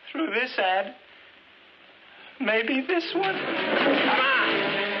through this ad, maybe this one. Come on.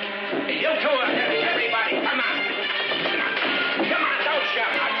 You two, everybody, come on. Come on, don't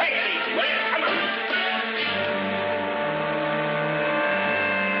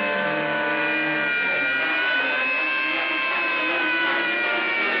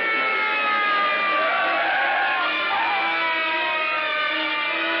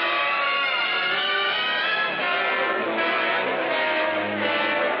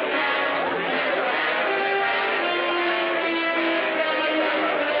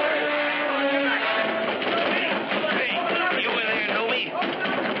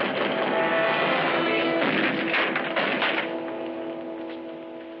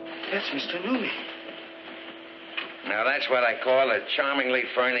That's Mr. Newman. Now, that's what I call a charmingly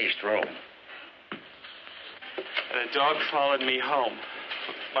furnished room. And the dog followed me home.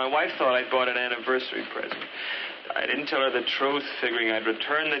 My wife thought I'd bought an anniversary present. I didn't tell her the truth, figuring I'd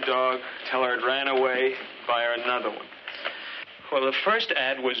return the dog, tell her it ran away, buy her another one. Well, the first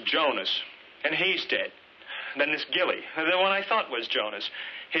ad was Jonas, and he's dead. Then this Gillie, the one I thought was Jonas.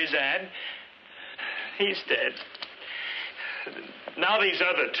 His ad, he's dead. Now these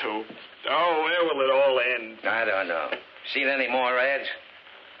other two. Oh, where will it all end? I don't know. Seen any more ads?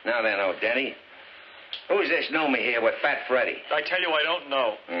 Now then, oh, Denny. Who's this Noomy here with Fat Freddy? I tell you, I don't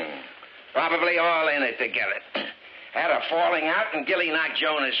know. Probably all in it together. Had a falling out, and Gillie knocked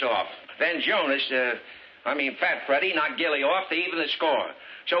Jonas off. Then Fat Freddy knocked Gillie off to even the score.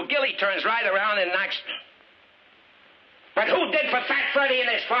 So Gillie turns right around and knocks... But who did for Fat Freddy and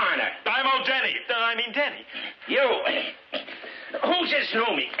this foreigner? I'm Denny. Denny. You. Who's this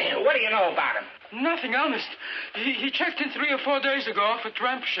Noomy? What do you know about him? Nothing, honest. He checked in 3 or 4 days ago off a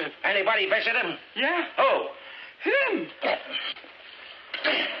tramp ship. Anybody visit him? Yeah. Who? Him.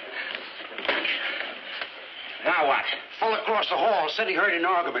 Now what? Fell across the hall, said he heard an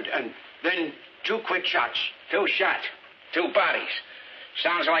argument, and then 2 quick shots. 2 shots. 2 bodies.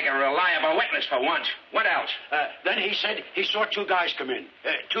 Sounds like a reliable witness for once. What else? Then he said he saw 2 guys come in.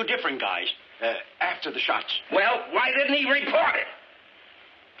 2 different guys. After the shots. Well, why didn't he report it?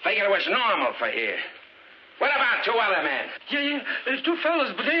 Figured it was normal for here. What about 2 other men? Yeah. There's 2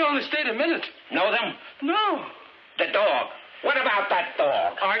 fellas, but they only stayed a minute. Know them? No. The dog. What about that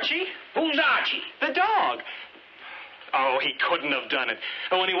dog? Archie? Who's Archie? The dog. Oh, he couldn't have done it.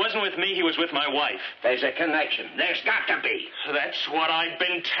 And when he wasn't with me, he was with my wife. There's a connection. There's got to be. That's what I've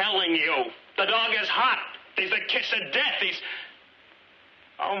been telling you. The dog is hot. He's the kiss of death.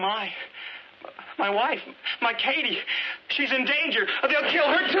 Oh, my wife, my Katie, she's in danger. They'll kill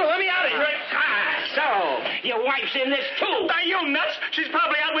her, too. Let me out of here. So, your wife's in this, too. Are you nuts? She's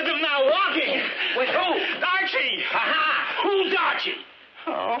probably out with him now, walking. With who? Archie. Aha! Who's Archie?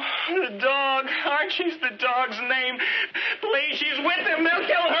 Oh, the dog. Archie's the dog's name. Please, she's with him. They'll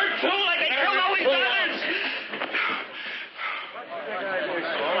kill her, too, like they killed all these others.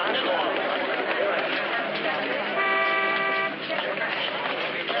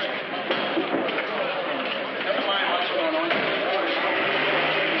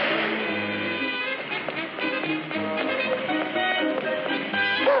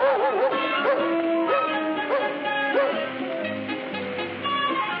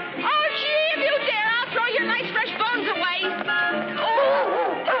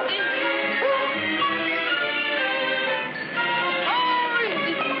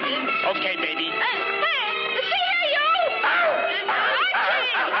 Okay, baby.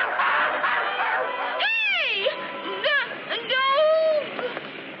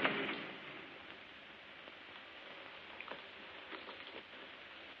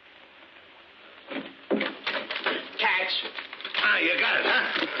 Cats. Ah, you got it, huh?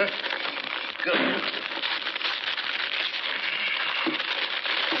 Good.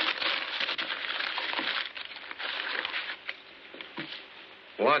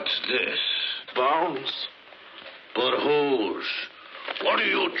 What's this? Bones. But whose? What are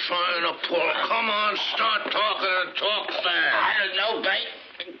you trying to pull? Come on, start talking and talk fast. I don't know, Mike.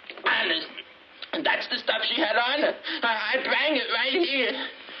 Honest. That's the stuff she had on her. I bang it right here.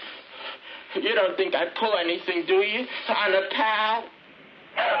 You don't think I pull anything, do you? On a pal?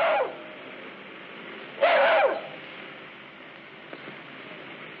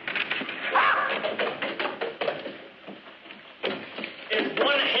 If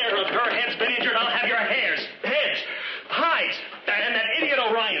one hair of her head's been injured, I'll have your heads, hides, and that idiot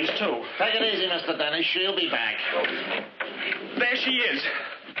Orion's, too. Take it easy, Mr. Denny. She'll be back. There she is.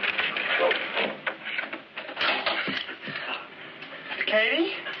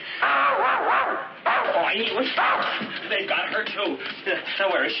 Katie? Oh, I need one. They've got her, too. Now,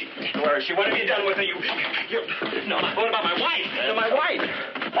 where is she? Where is she? What have you done with her? No, what about my wife? My wife.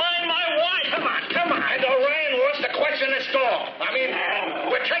 Find my wife. Come on. And Orion wants to question this dog. I mean,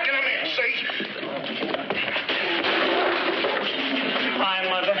 we're taking him in, see? Hi,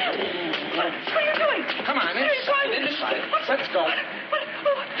 Mother. What are you doing? Come on, inside. Let's go.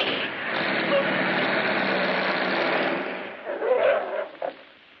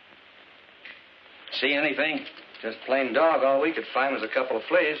 See anything? Just plain dog. All we could find was a couple of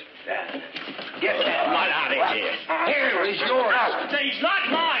fleas. Get that mud out of here. Here, he's yours. He's not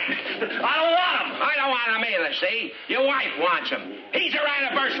mine. I don't want him. I don't want him either, see? Your wife wants him. He's her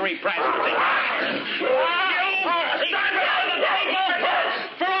anniversary present.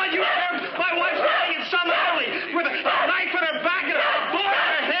 For all you care, my wife's lying in some alley with a knife in her back and a bullet in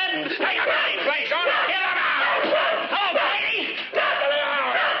her head.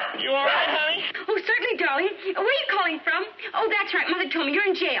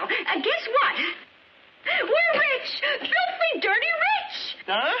 in jail. Guess what? We're rich. Filthy, dirty rich.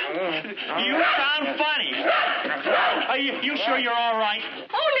 Huh? You sound funny. Are you sure you're all right?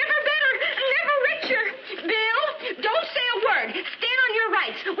 Oh, never better. Never richer. Bill, don't say a word. Stand on your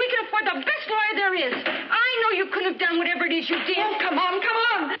rights. We can afford the best lawyer there is. I know you couldn't have done whatever it is you did. Oh, come on.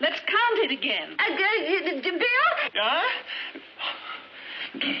 Let's count it again. Bill? Huh?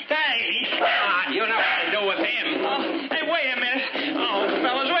 Hey, You know what to do with him. hey, wait a minute. Oh,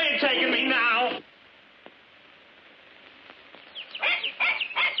 fellas, where are you taking me now?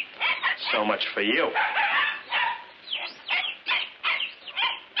 So much for you.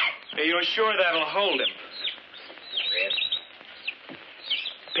 You're sure that'll hold him?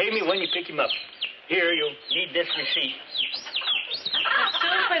 Pay me when you pick him up. Here, you'll need this receipt. The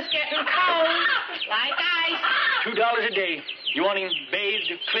soup is getting cold. Like ice. $2 a day. You want him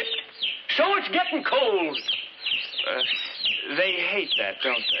bathed, clipped? So it's getting cold. They hate that,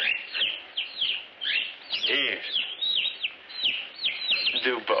 don't they? Yes.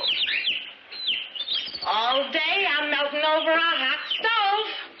 Do both. All day I'm melting over a hot stove.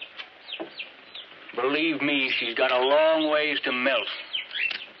 Believe me, she's got a long ways to melt.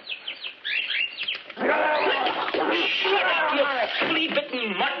 Shut up, you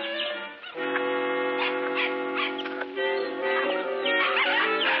flea-bitten mutt.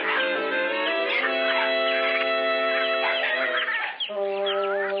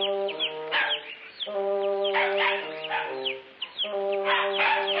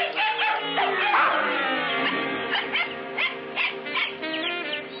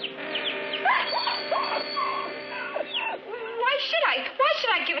 Why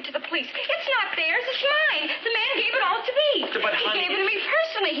should I give it to the police? It's not theirs. It's mine. The man gave it all to me. But, he honey... gave it to me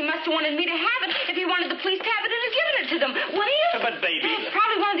personally. He must have wanted me to have it. If he wanted the police to have it, he'd have given it to them. Wouldn't he? But, baby...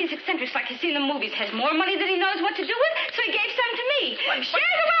 Probably one of these eccentrics like you see in the movies has more money than he knows what to do with, so he gave some to me.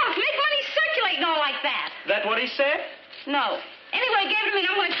 Share the wealth. Make money circulate and all like that. That what he said? No. Anyway, he gave it to me,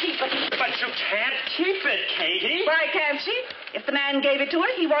 and I'm going to keep it. But you can't keep it, Katie. Why can't she? If the man gave it to her,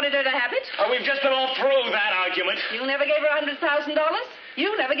 he wanted her to have it. Oh, we've just been all through that argument. You never gave her $100,000.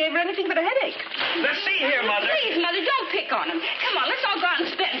 You never gave her anything but a headache. Now, see here, Mother. Please, Mother, don't pick on him. Come on, let's all go out and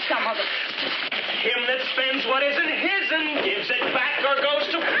spend some of it. Him that spends what isn't his and gives it back or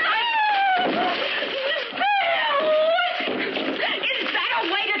goes to... Bill! Is that a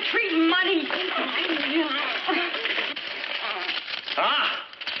way to treat money?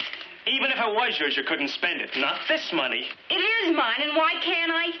 Even if it was yours, you couldn't spend it. Not this money. It is mine, and why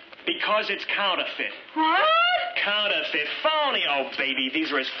can't I? Because it's counterfeit. What? Counterfeit. Phony. Oh, baby,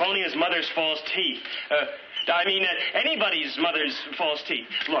 these are as phony as mother's false teeth. Anybody's mother's false teeth.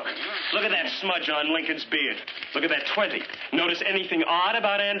 Look at that smudge on Lincoln's beard. Look at that 20. Notice anything odd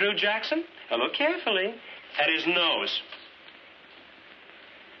about Andrew Jackson? Now, look carefully. At his nose.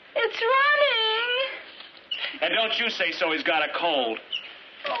 It's running. And don't you say so, he's got a cold.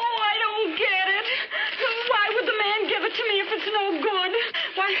 Oh, I don't get it. Why would the man give it to me if it's no good?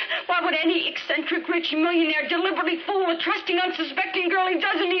 Why would any eccentric rich millionaire deliberately fool a trusting, unsuspecting girl he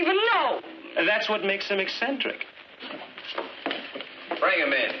doesn't even know? That's what makes him eccentric. Bring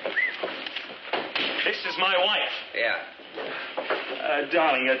him in. This is my wife. Yeah.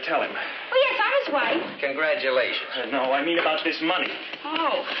 Darling, tell him. Oh, yes, I'm his wife. Congratulations. No, I mean about this money.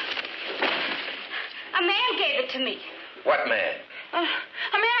 Oh. A man gave it to me. What man? A man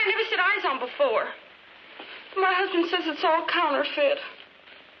I never set eyes on before. My husband says it's all counterfeit.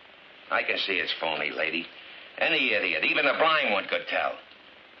 I can see it's phony, lady. Any idiot, even a blind one could tell.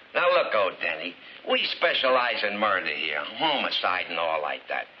 Now, look, Denny, we specialize in murder here, homicide and all like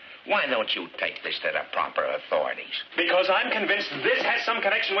that. Why don't you take this to the proper authorities? Because I'm convinced this has some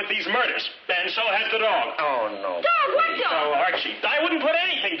connection with these murders, and so has the dog. Oh, no. Dog? What dog? Oh, Archie, I wouldn't put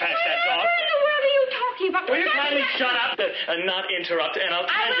anything past that dog. What in the world are you talking about? Will you kindly shut up and not interrupt, and I'll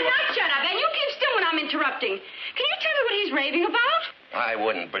tell you... I will not shut up, and you keep still when I'm interrupting. Can you tell me what he's raving about? I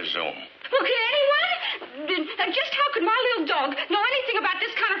wouldn't presume. Well, can anyone? Just how could my little dog know anything about this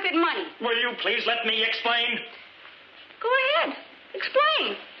counterfeit money? Will you please let me explain? Go ahead.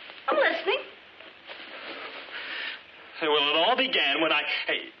 Explain. I'm listening. Well, it all began when I...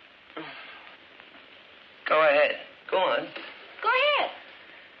 Hey. Go ahead. Go on. Go ahead.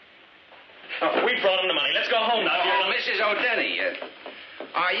 Oh, we brought him the money. Let's go home now. Mrs. O'Denny,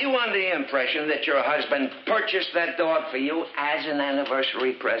 are you under the impression that your husband purchased that dog for you as an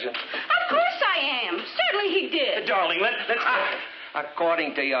anniversary present? Of course I am. Certainly he did. Darling, let's...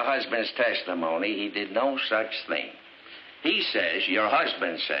 According to your husband's testimony, he did no such thing. He says, your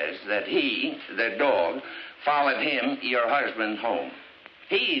husband says, that he, the dog, followed him, your husband, home.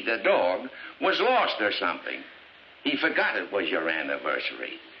 He, the dog, was lost or something. He forgot it was your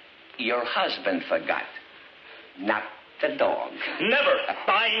anniversary. Your husband forgot, not the dog. Never.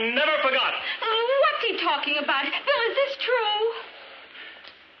 I never forgot. What's he talking about? Bill, is this true?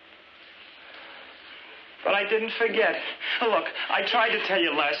 But I didn't forget. Look, I tried to tell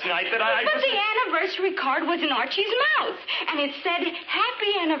you last night that I... But the anniversary card was in Archie's mouth. And it said,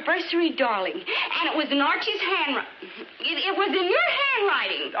 Happy Anniversary, darling. And it was in Archie's handwriting. It was in your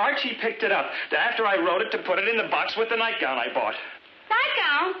handwriting. Archie picked it up after I wrote it to put it in the box with the nightgown I bought.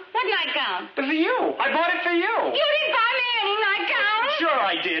 Nightgown? What nightgown? For you. I bought it for you. You didn't buy me any nightgown. Sure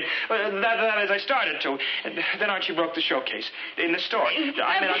I did. That is, I started to. And then Archie broke the showcase in the store.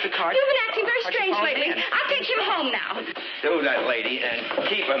 I meant out the card. You've been acting very strange lately. I'll take him home now. Do that, lady, and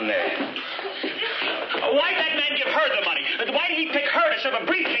keep him there. Why'd that man give her the money? Why did he pick her to shove a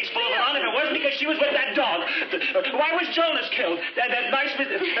briefcase full of it on if it wasn't because she was with that dog? Why was Jonas killed? That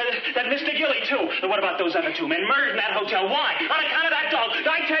Mr. Gillie, too. What about those other two men murdered in that hotel? Why? On account of that dog.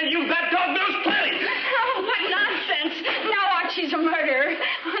 I tell you, that dog knows plenty. Oh, what nonsense. Now Archie's a murderer.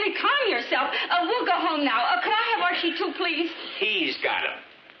 Honey, calm yourself. We'll go home now. Can I have Archie, too, please? He's got him.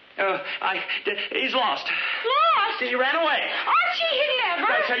 He's lost. Lost? He ran away. Archie, he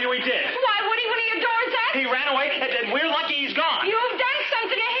never. I tell you he did. Why, would he when he adores us? He ran away, and we're lucky he's gone. You've done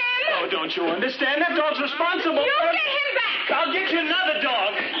something to him. Oh, don't you understand? That dog's responsible. You get him back. I'll get you another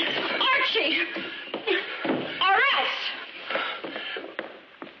dog. Archie. Or else.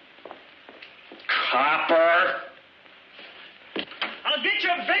 Copper. I'll get you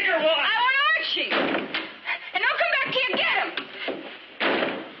a bigger one. I want Archie. And I'll come back to you and get him.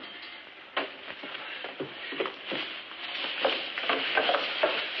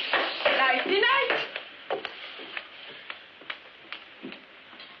 Night.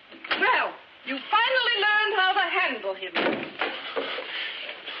 Well, you finally learned how to handle him.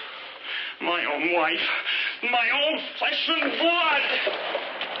 My own wife. My own flesh and blood.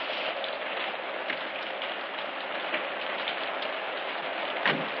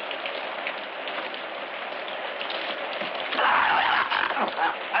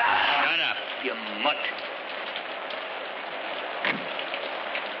 Shut up, you mutt.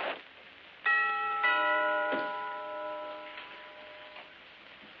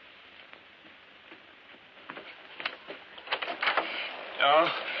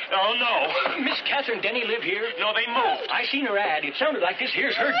 Oh, no. Miss Catherine Denny live here? No, they moved. I seen her ad. It sounded like this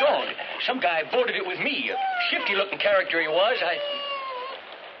here's her dog. Some guy boarded it with me. A shifty-looking character he was.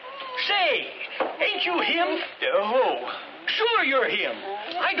 Say, ain't you him? Who? Sure you're him.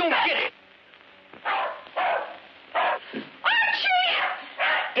 I don't get it. Archie!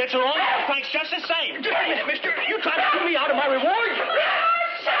 That's wrong. Thanks just the same. Just a minute, mister. You trying to pull me out of my reward?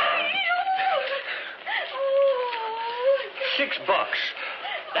 $6.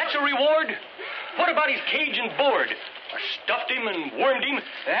 That's a reward? What about his cage and board? I stuffed him and wormed him,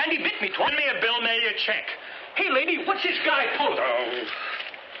 and he bit me twice. Send me a bill, maybe a check. Hey, lady, what's this guy pulling? Oh.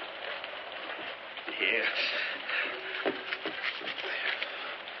 Here.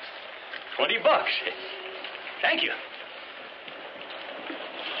 $20. Thank you.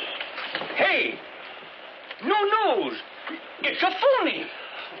 Hey! No nose! It's a phony!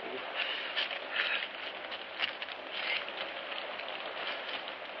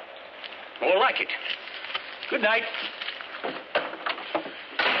 More like it. Good night.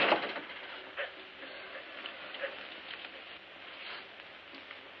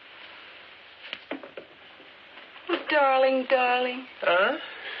 Oh, darling, darling. Huh?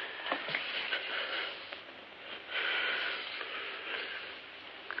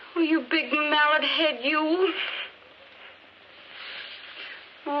 Oh, you big mallet head, you.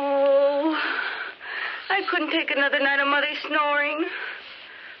 Oh, I couldn't take another night of Mother snoring.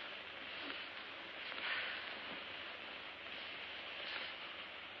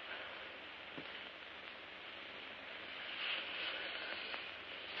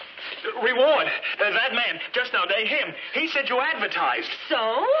 Reward. That man, just now, him. He said you advertised. So?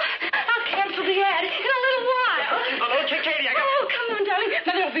 I'll cancel the ad in a little while. Hello, Katie, I got... Oh, come on, darling.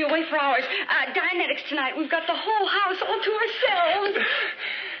 Mother will be away for hours. Dianetics tonight. We've got the whole house all to ourselves.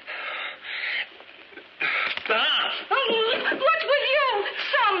 What's with you?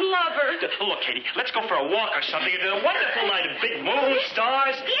 Some lover. Look, Katie, let's go for a walk or something. It's a wonderful night of big moon,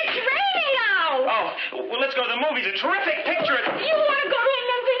 stars. It's raining now. Oh, well, let's go to the movies. A terrific picture. You want to go to a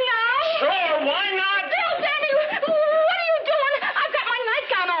movie now? Sure, why not? Bill Denny, what are you doing? I've got my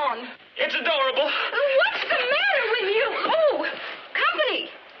nightgown on. It's adorable. What's the matter with you? Oh, company.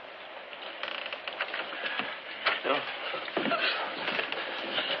 No.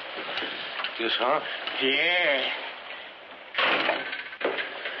 This, huh? Yeah.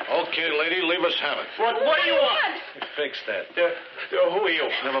 Okay, lady, leave us have it. What do you want? fix that. Who are you?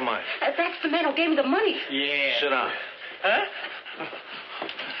 Never mind. That's the man who gave me the money. Yeah. Sit down. Huh?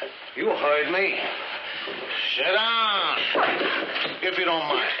 You heard me. Sit down. If you don't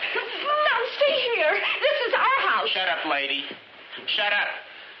mind. No, stay here. This is our house. Shut up, lady. Shut up.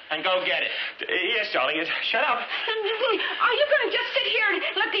 And go get it. Yes, darling. Shut up. Are you going to just sit here and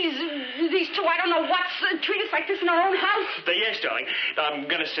let these two, I don't know what's, treat us like this in our own house? Yes, darling. I'm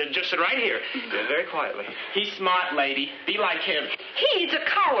going to just sit right here. Very quietly. He's smart, lady. Be like him. He's a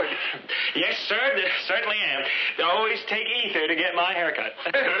coward. Yes, sir. Certainly am. They always take ether to get my haircut.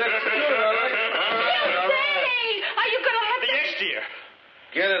 Say, are you going to have to... Yes, dear.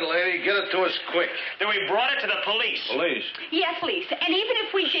 Get it, lady. Get it to us quick. Then we brought it to the police. Police? Yes, please. And even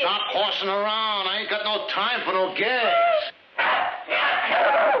if we did... Stop horsing around. I ain't got no time for no gags.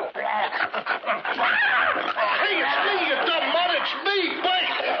 Hey, it's me, you dumb mutt. It's me. Wait.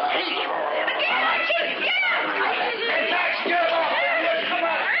 Hey. Get off! Come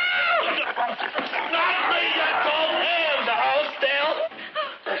on. Not me, you don't have the house down.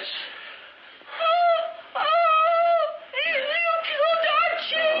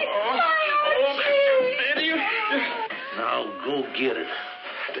 Now go get it.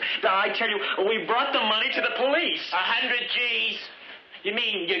 I tell you, we brought the money to the police. 100 G's. You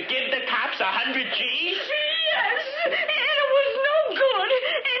mean you give the cops 100 G's? Yes, and it was no good.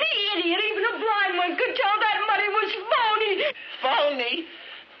 Any idiot, even a blind one, could tell that money was phony. Phony?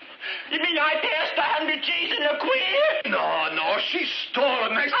 You mean I passed 100 G's in the queer? No, she stole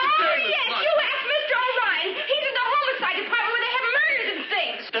it. Next Oh, yes, you asked Mr. O'Ryan. He's in the homicide department where they have murders and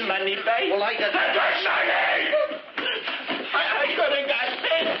things. The money, babe? Well, I got... I could have got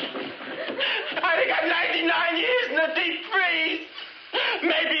pinched. I'd have got 99 years in the deep freeze.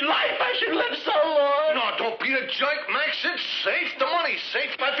 Maybe life I should live so long. No, don't be a jerk, Max. It's safe. The money's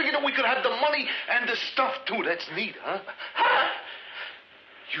safe. I figured that we could have the money and the stuff, too. That's neat, huh?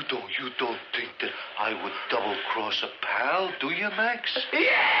 You don't think that I would double-cross a pal, do you, Max? Yeah!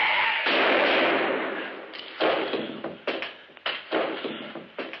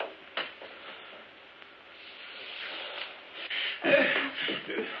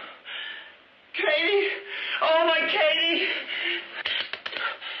 Katie! Oh, my Katie!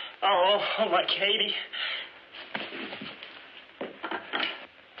 Oh, my Katie.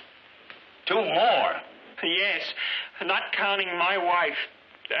 2 more. Yes, not counting my wife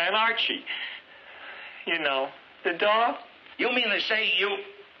and Archie. You know, the dog. You mean to say you...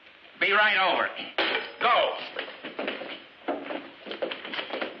 Be right over. Go.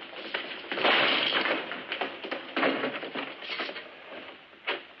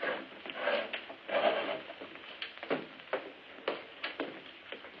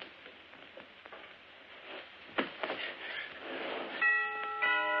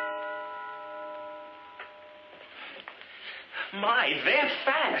 My, they're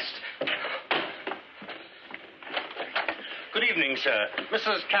fast. Good evening, sir.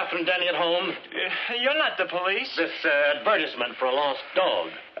 Mrs. Catherine Denny at home? You're not the police. This advertisement for a lost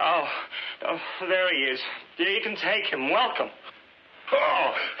dog. Oh, there he is. You can take him. Welcome.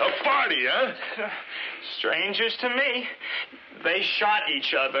 Oh, a party, huh? Strangers to me. They shot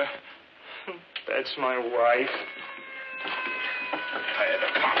each other. That's my wife. Hey,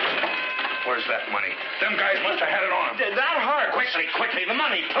 the cops. Where's that money? Them guys must have had it on. That hurt. Quickly, the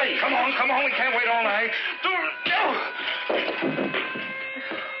money, please. Come on, we can't wait all night.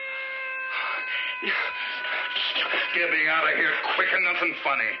 Get me out of here quick and nothing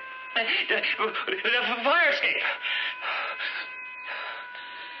funny. The fire escape.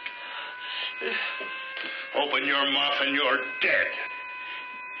 Open your mouth and you're dead.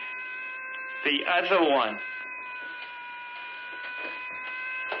 The other one.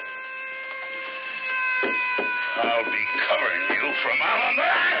 I'll be covering you from out on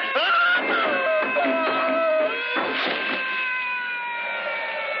that.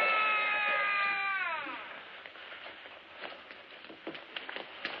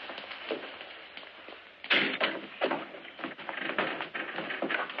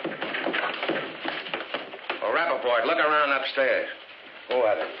 Well, Rappaport, look around upstairs. Who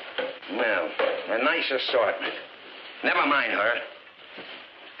are they? Well, a nice assortment. Never mind her.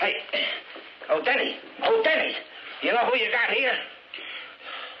 Hey, Denny. You know who you got here?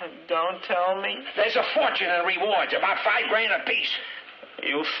 Don't tell me. There's a fortune in rewards, about $5,000 apiece.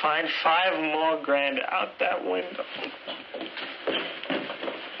 You'll find $5 more grand out that window.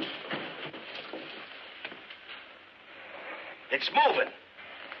 It's moving.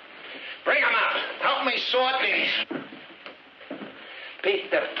 Bring 'em out. Help me sort these.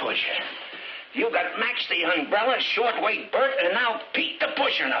 Pete the Pusher. You got Max the Umbrella, Shortweight Bert, and now Pete the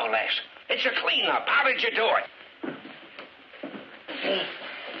Pusher, no less. It's a cleanup. How did you do it?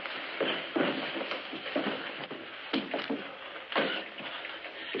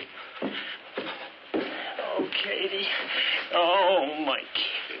 Oh, Katie. Oh, my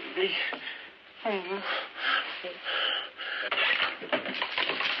Katie. I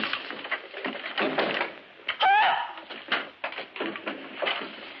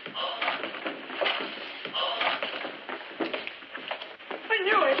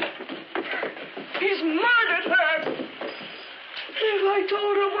knew it. He's murdered her. If I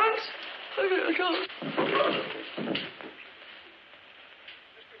told her once, I don't.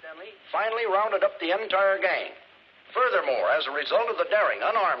 Mr. Denny finally rounded up the entire gang. Furthermore, as a result of the daring,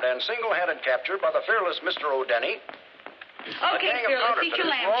 unarmed, and single-handed capture by the fearless Mr. O'Denny, a Okay, gang of Phil, let's eat counterfeiters your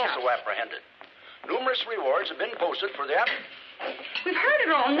lamb were chops. also apprehended. Numerous rewards have been posted for the... We've heard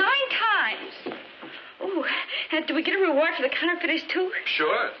it all 9 times. Oh, do we get a reward for the counterfeiters, too?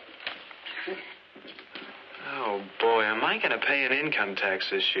 Sure. Oh, boy, am I going to pay an income tax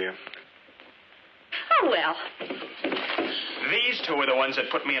this year? Oh, well. These two are the ones that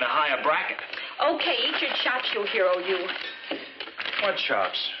put me in a higher bracket. Okay, eat your chops, you hero, you. What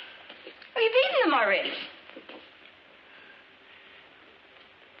chops? Oh, you've eaten them already.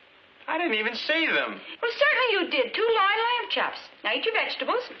 I didn't even see them. Well, certainly you did. 2 lamb chops. Now eat your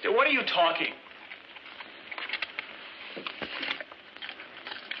vegetables. What are you talking?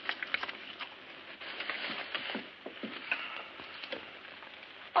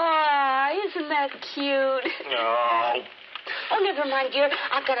 Aw, isn't that cute? No. Oh, never mind, dear.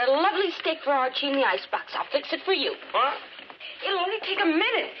 I've got a lovely steak for Archie in the icebox. I'll fix it for you. What? It'll only take a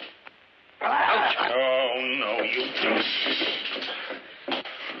minute. Ouch. Oh, no, you don't.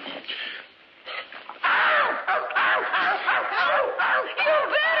 You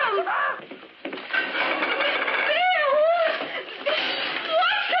bit him! Bill!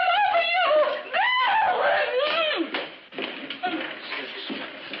 What's come over you? Bill!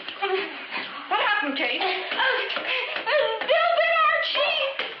 What happened, Kate? Bill bit Archie!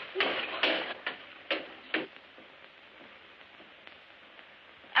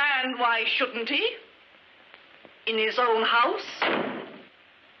 And why shouldn't he? In his own house?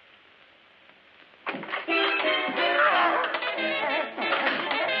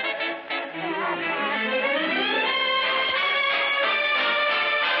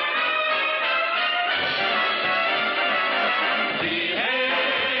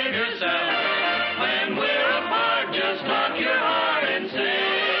 Behave yourself when we're apart. Just lock your heart and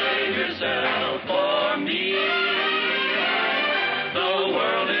save yourself for me. The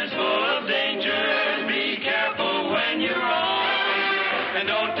world is full of danger. Be careful when you're wrong, and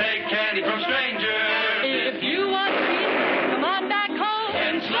don't take candy from strangers. If you want peace, come on back home.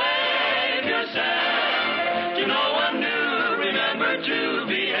 Enslave yourself to no one new. Remember to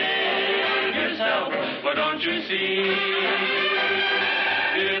behave yourself, for don't you see?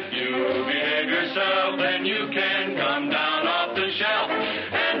 If you behave yourself, then you can come down.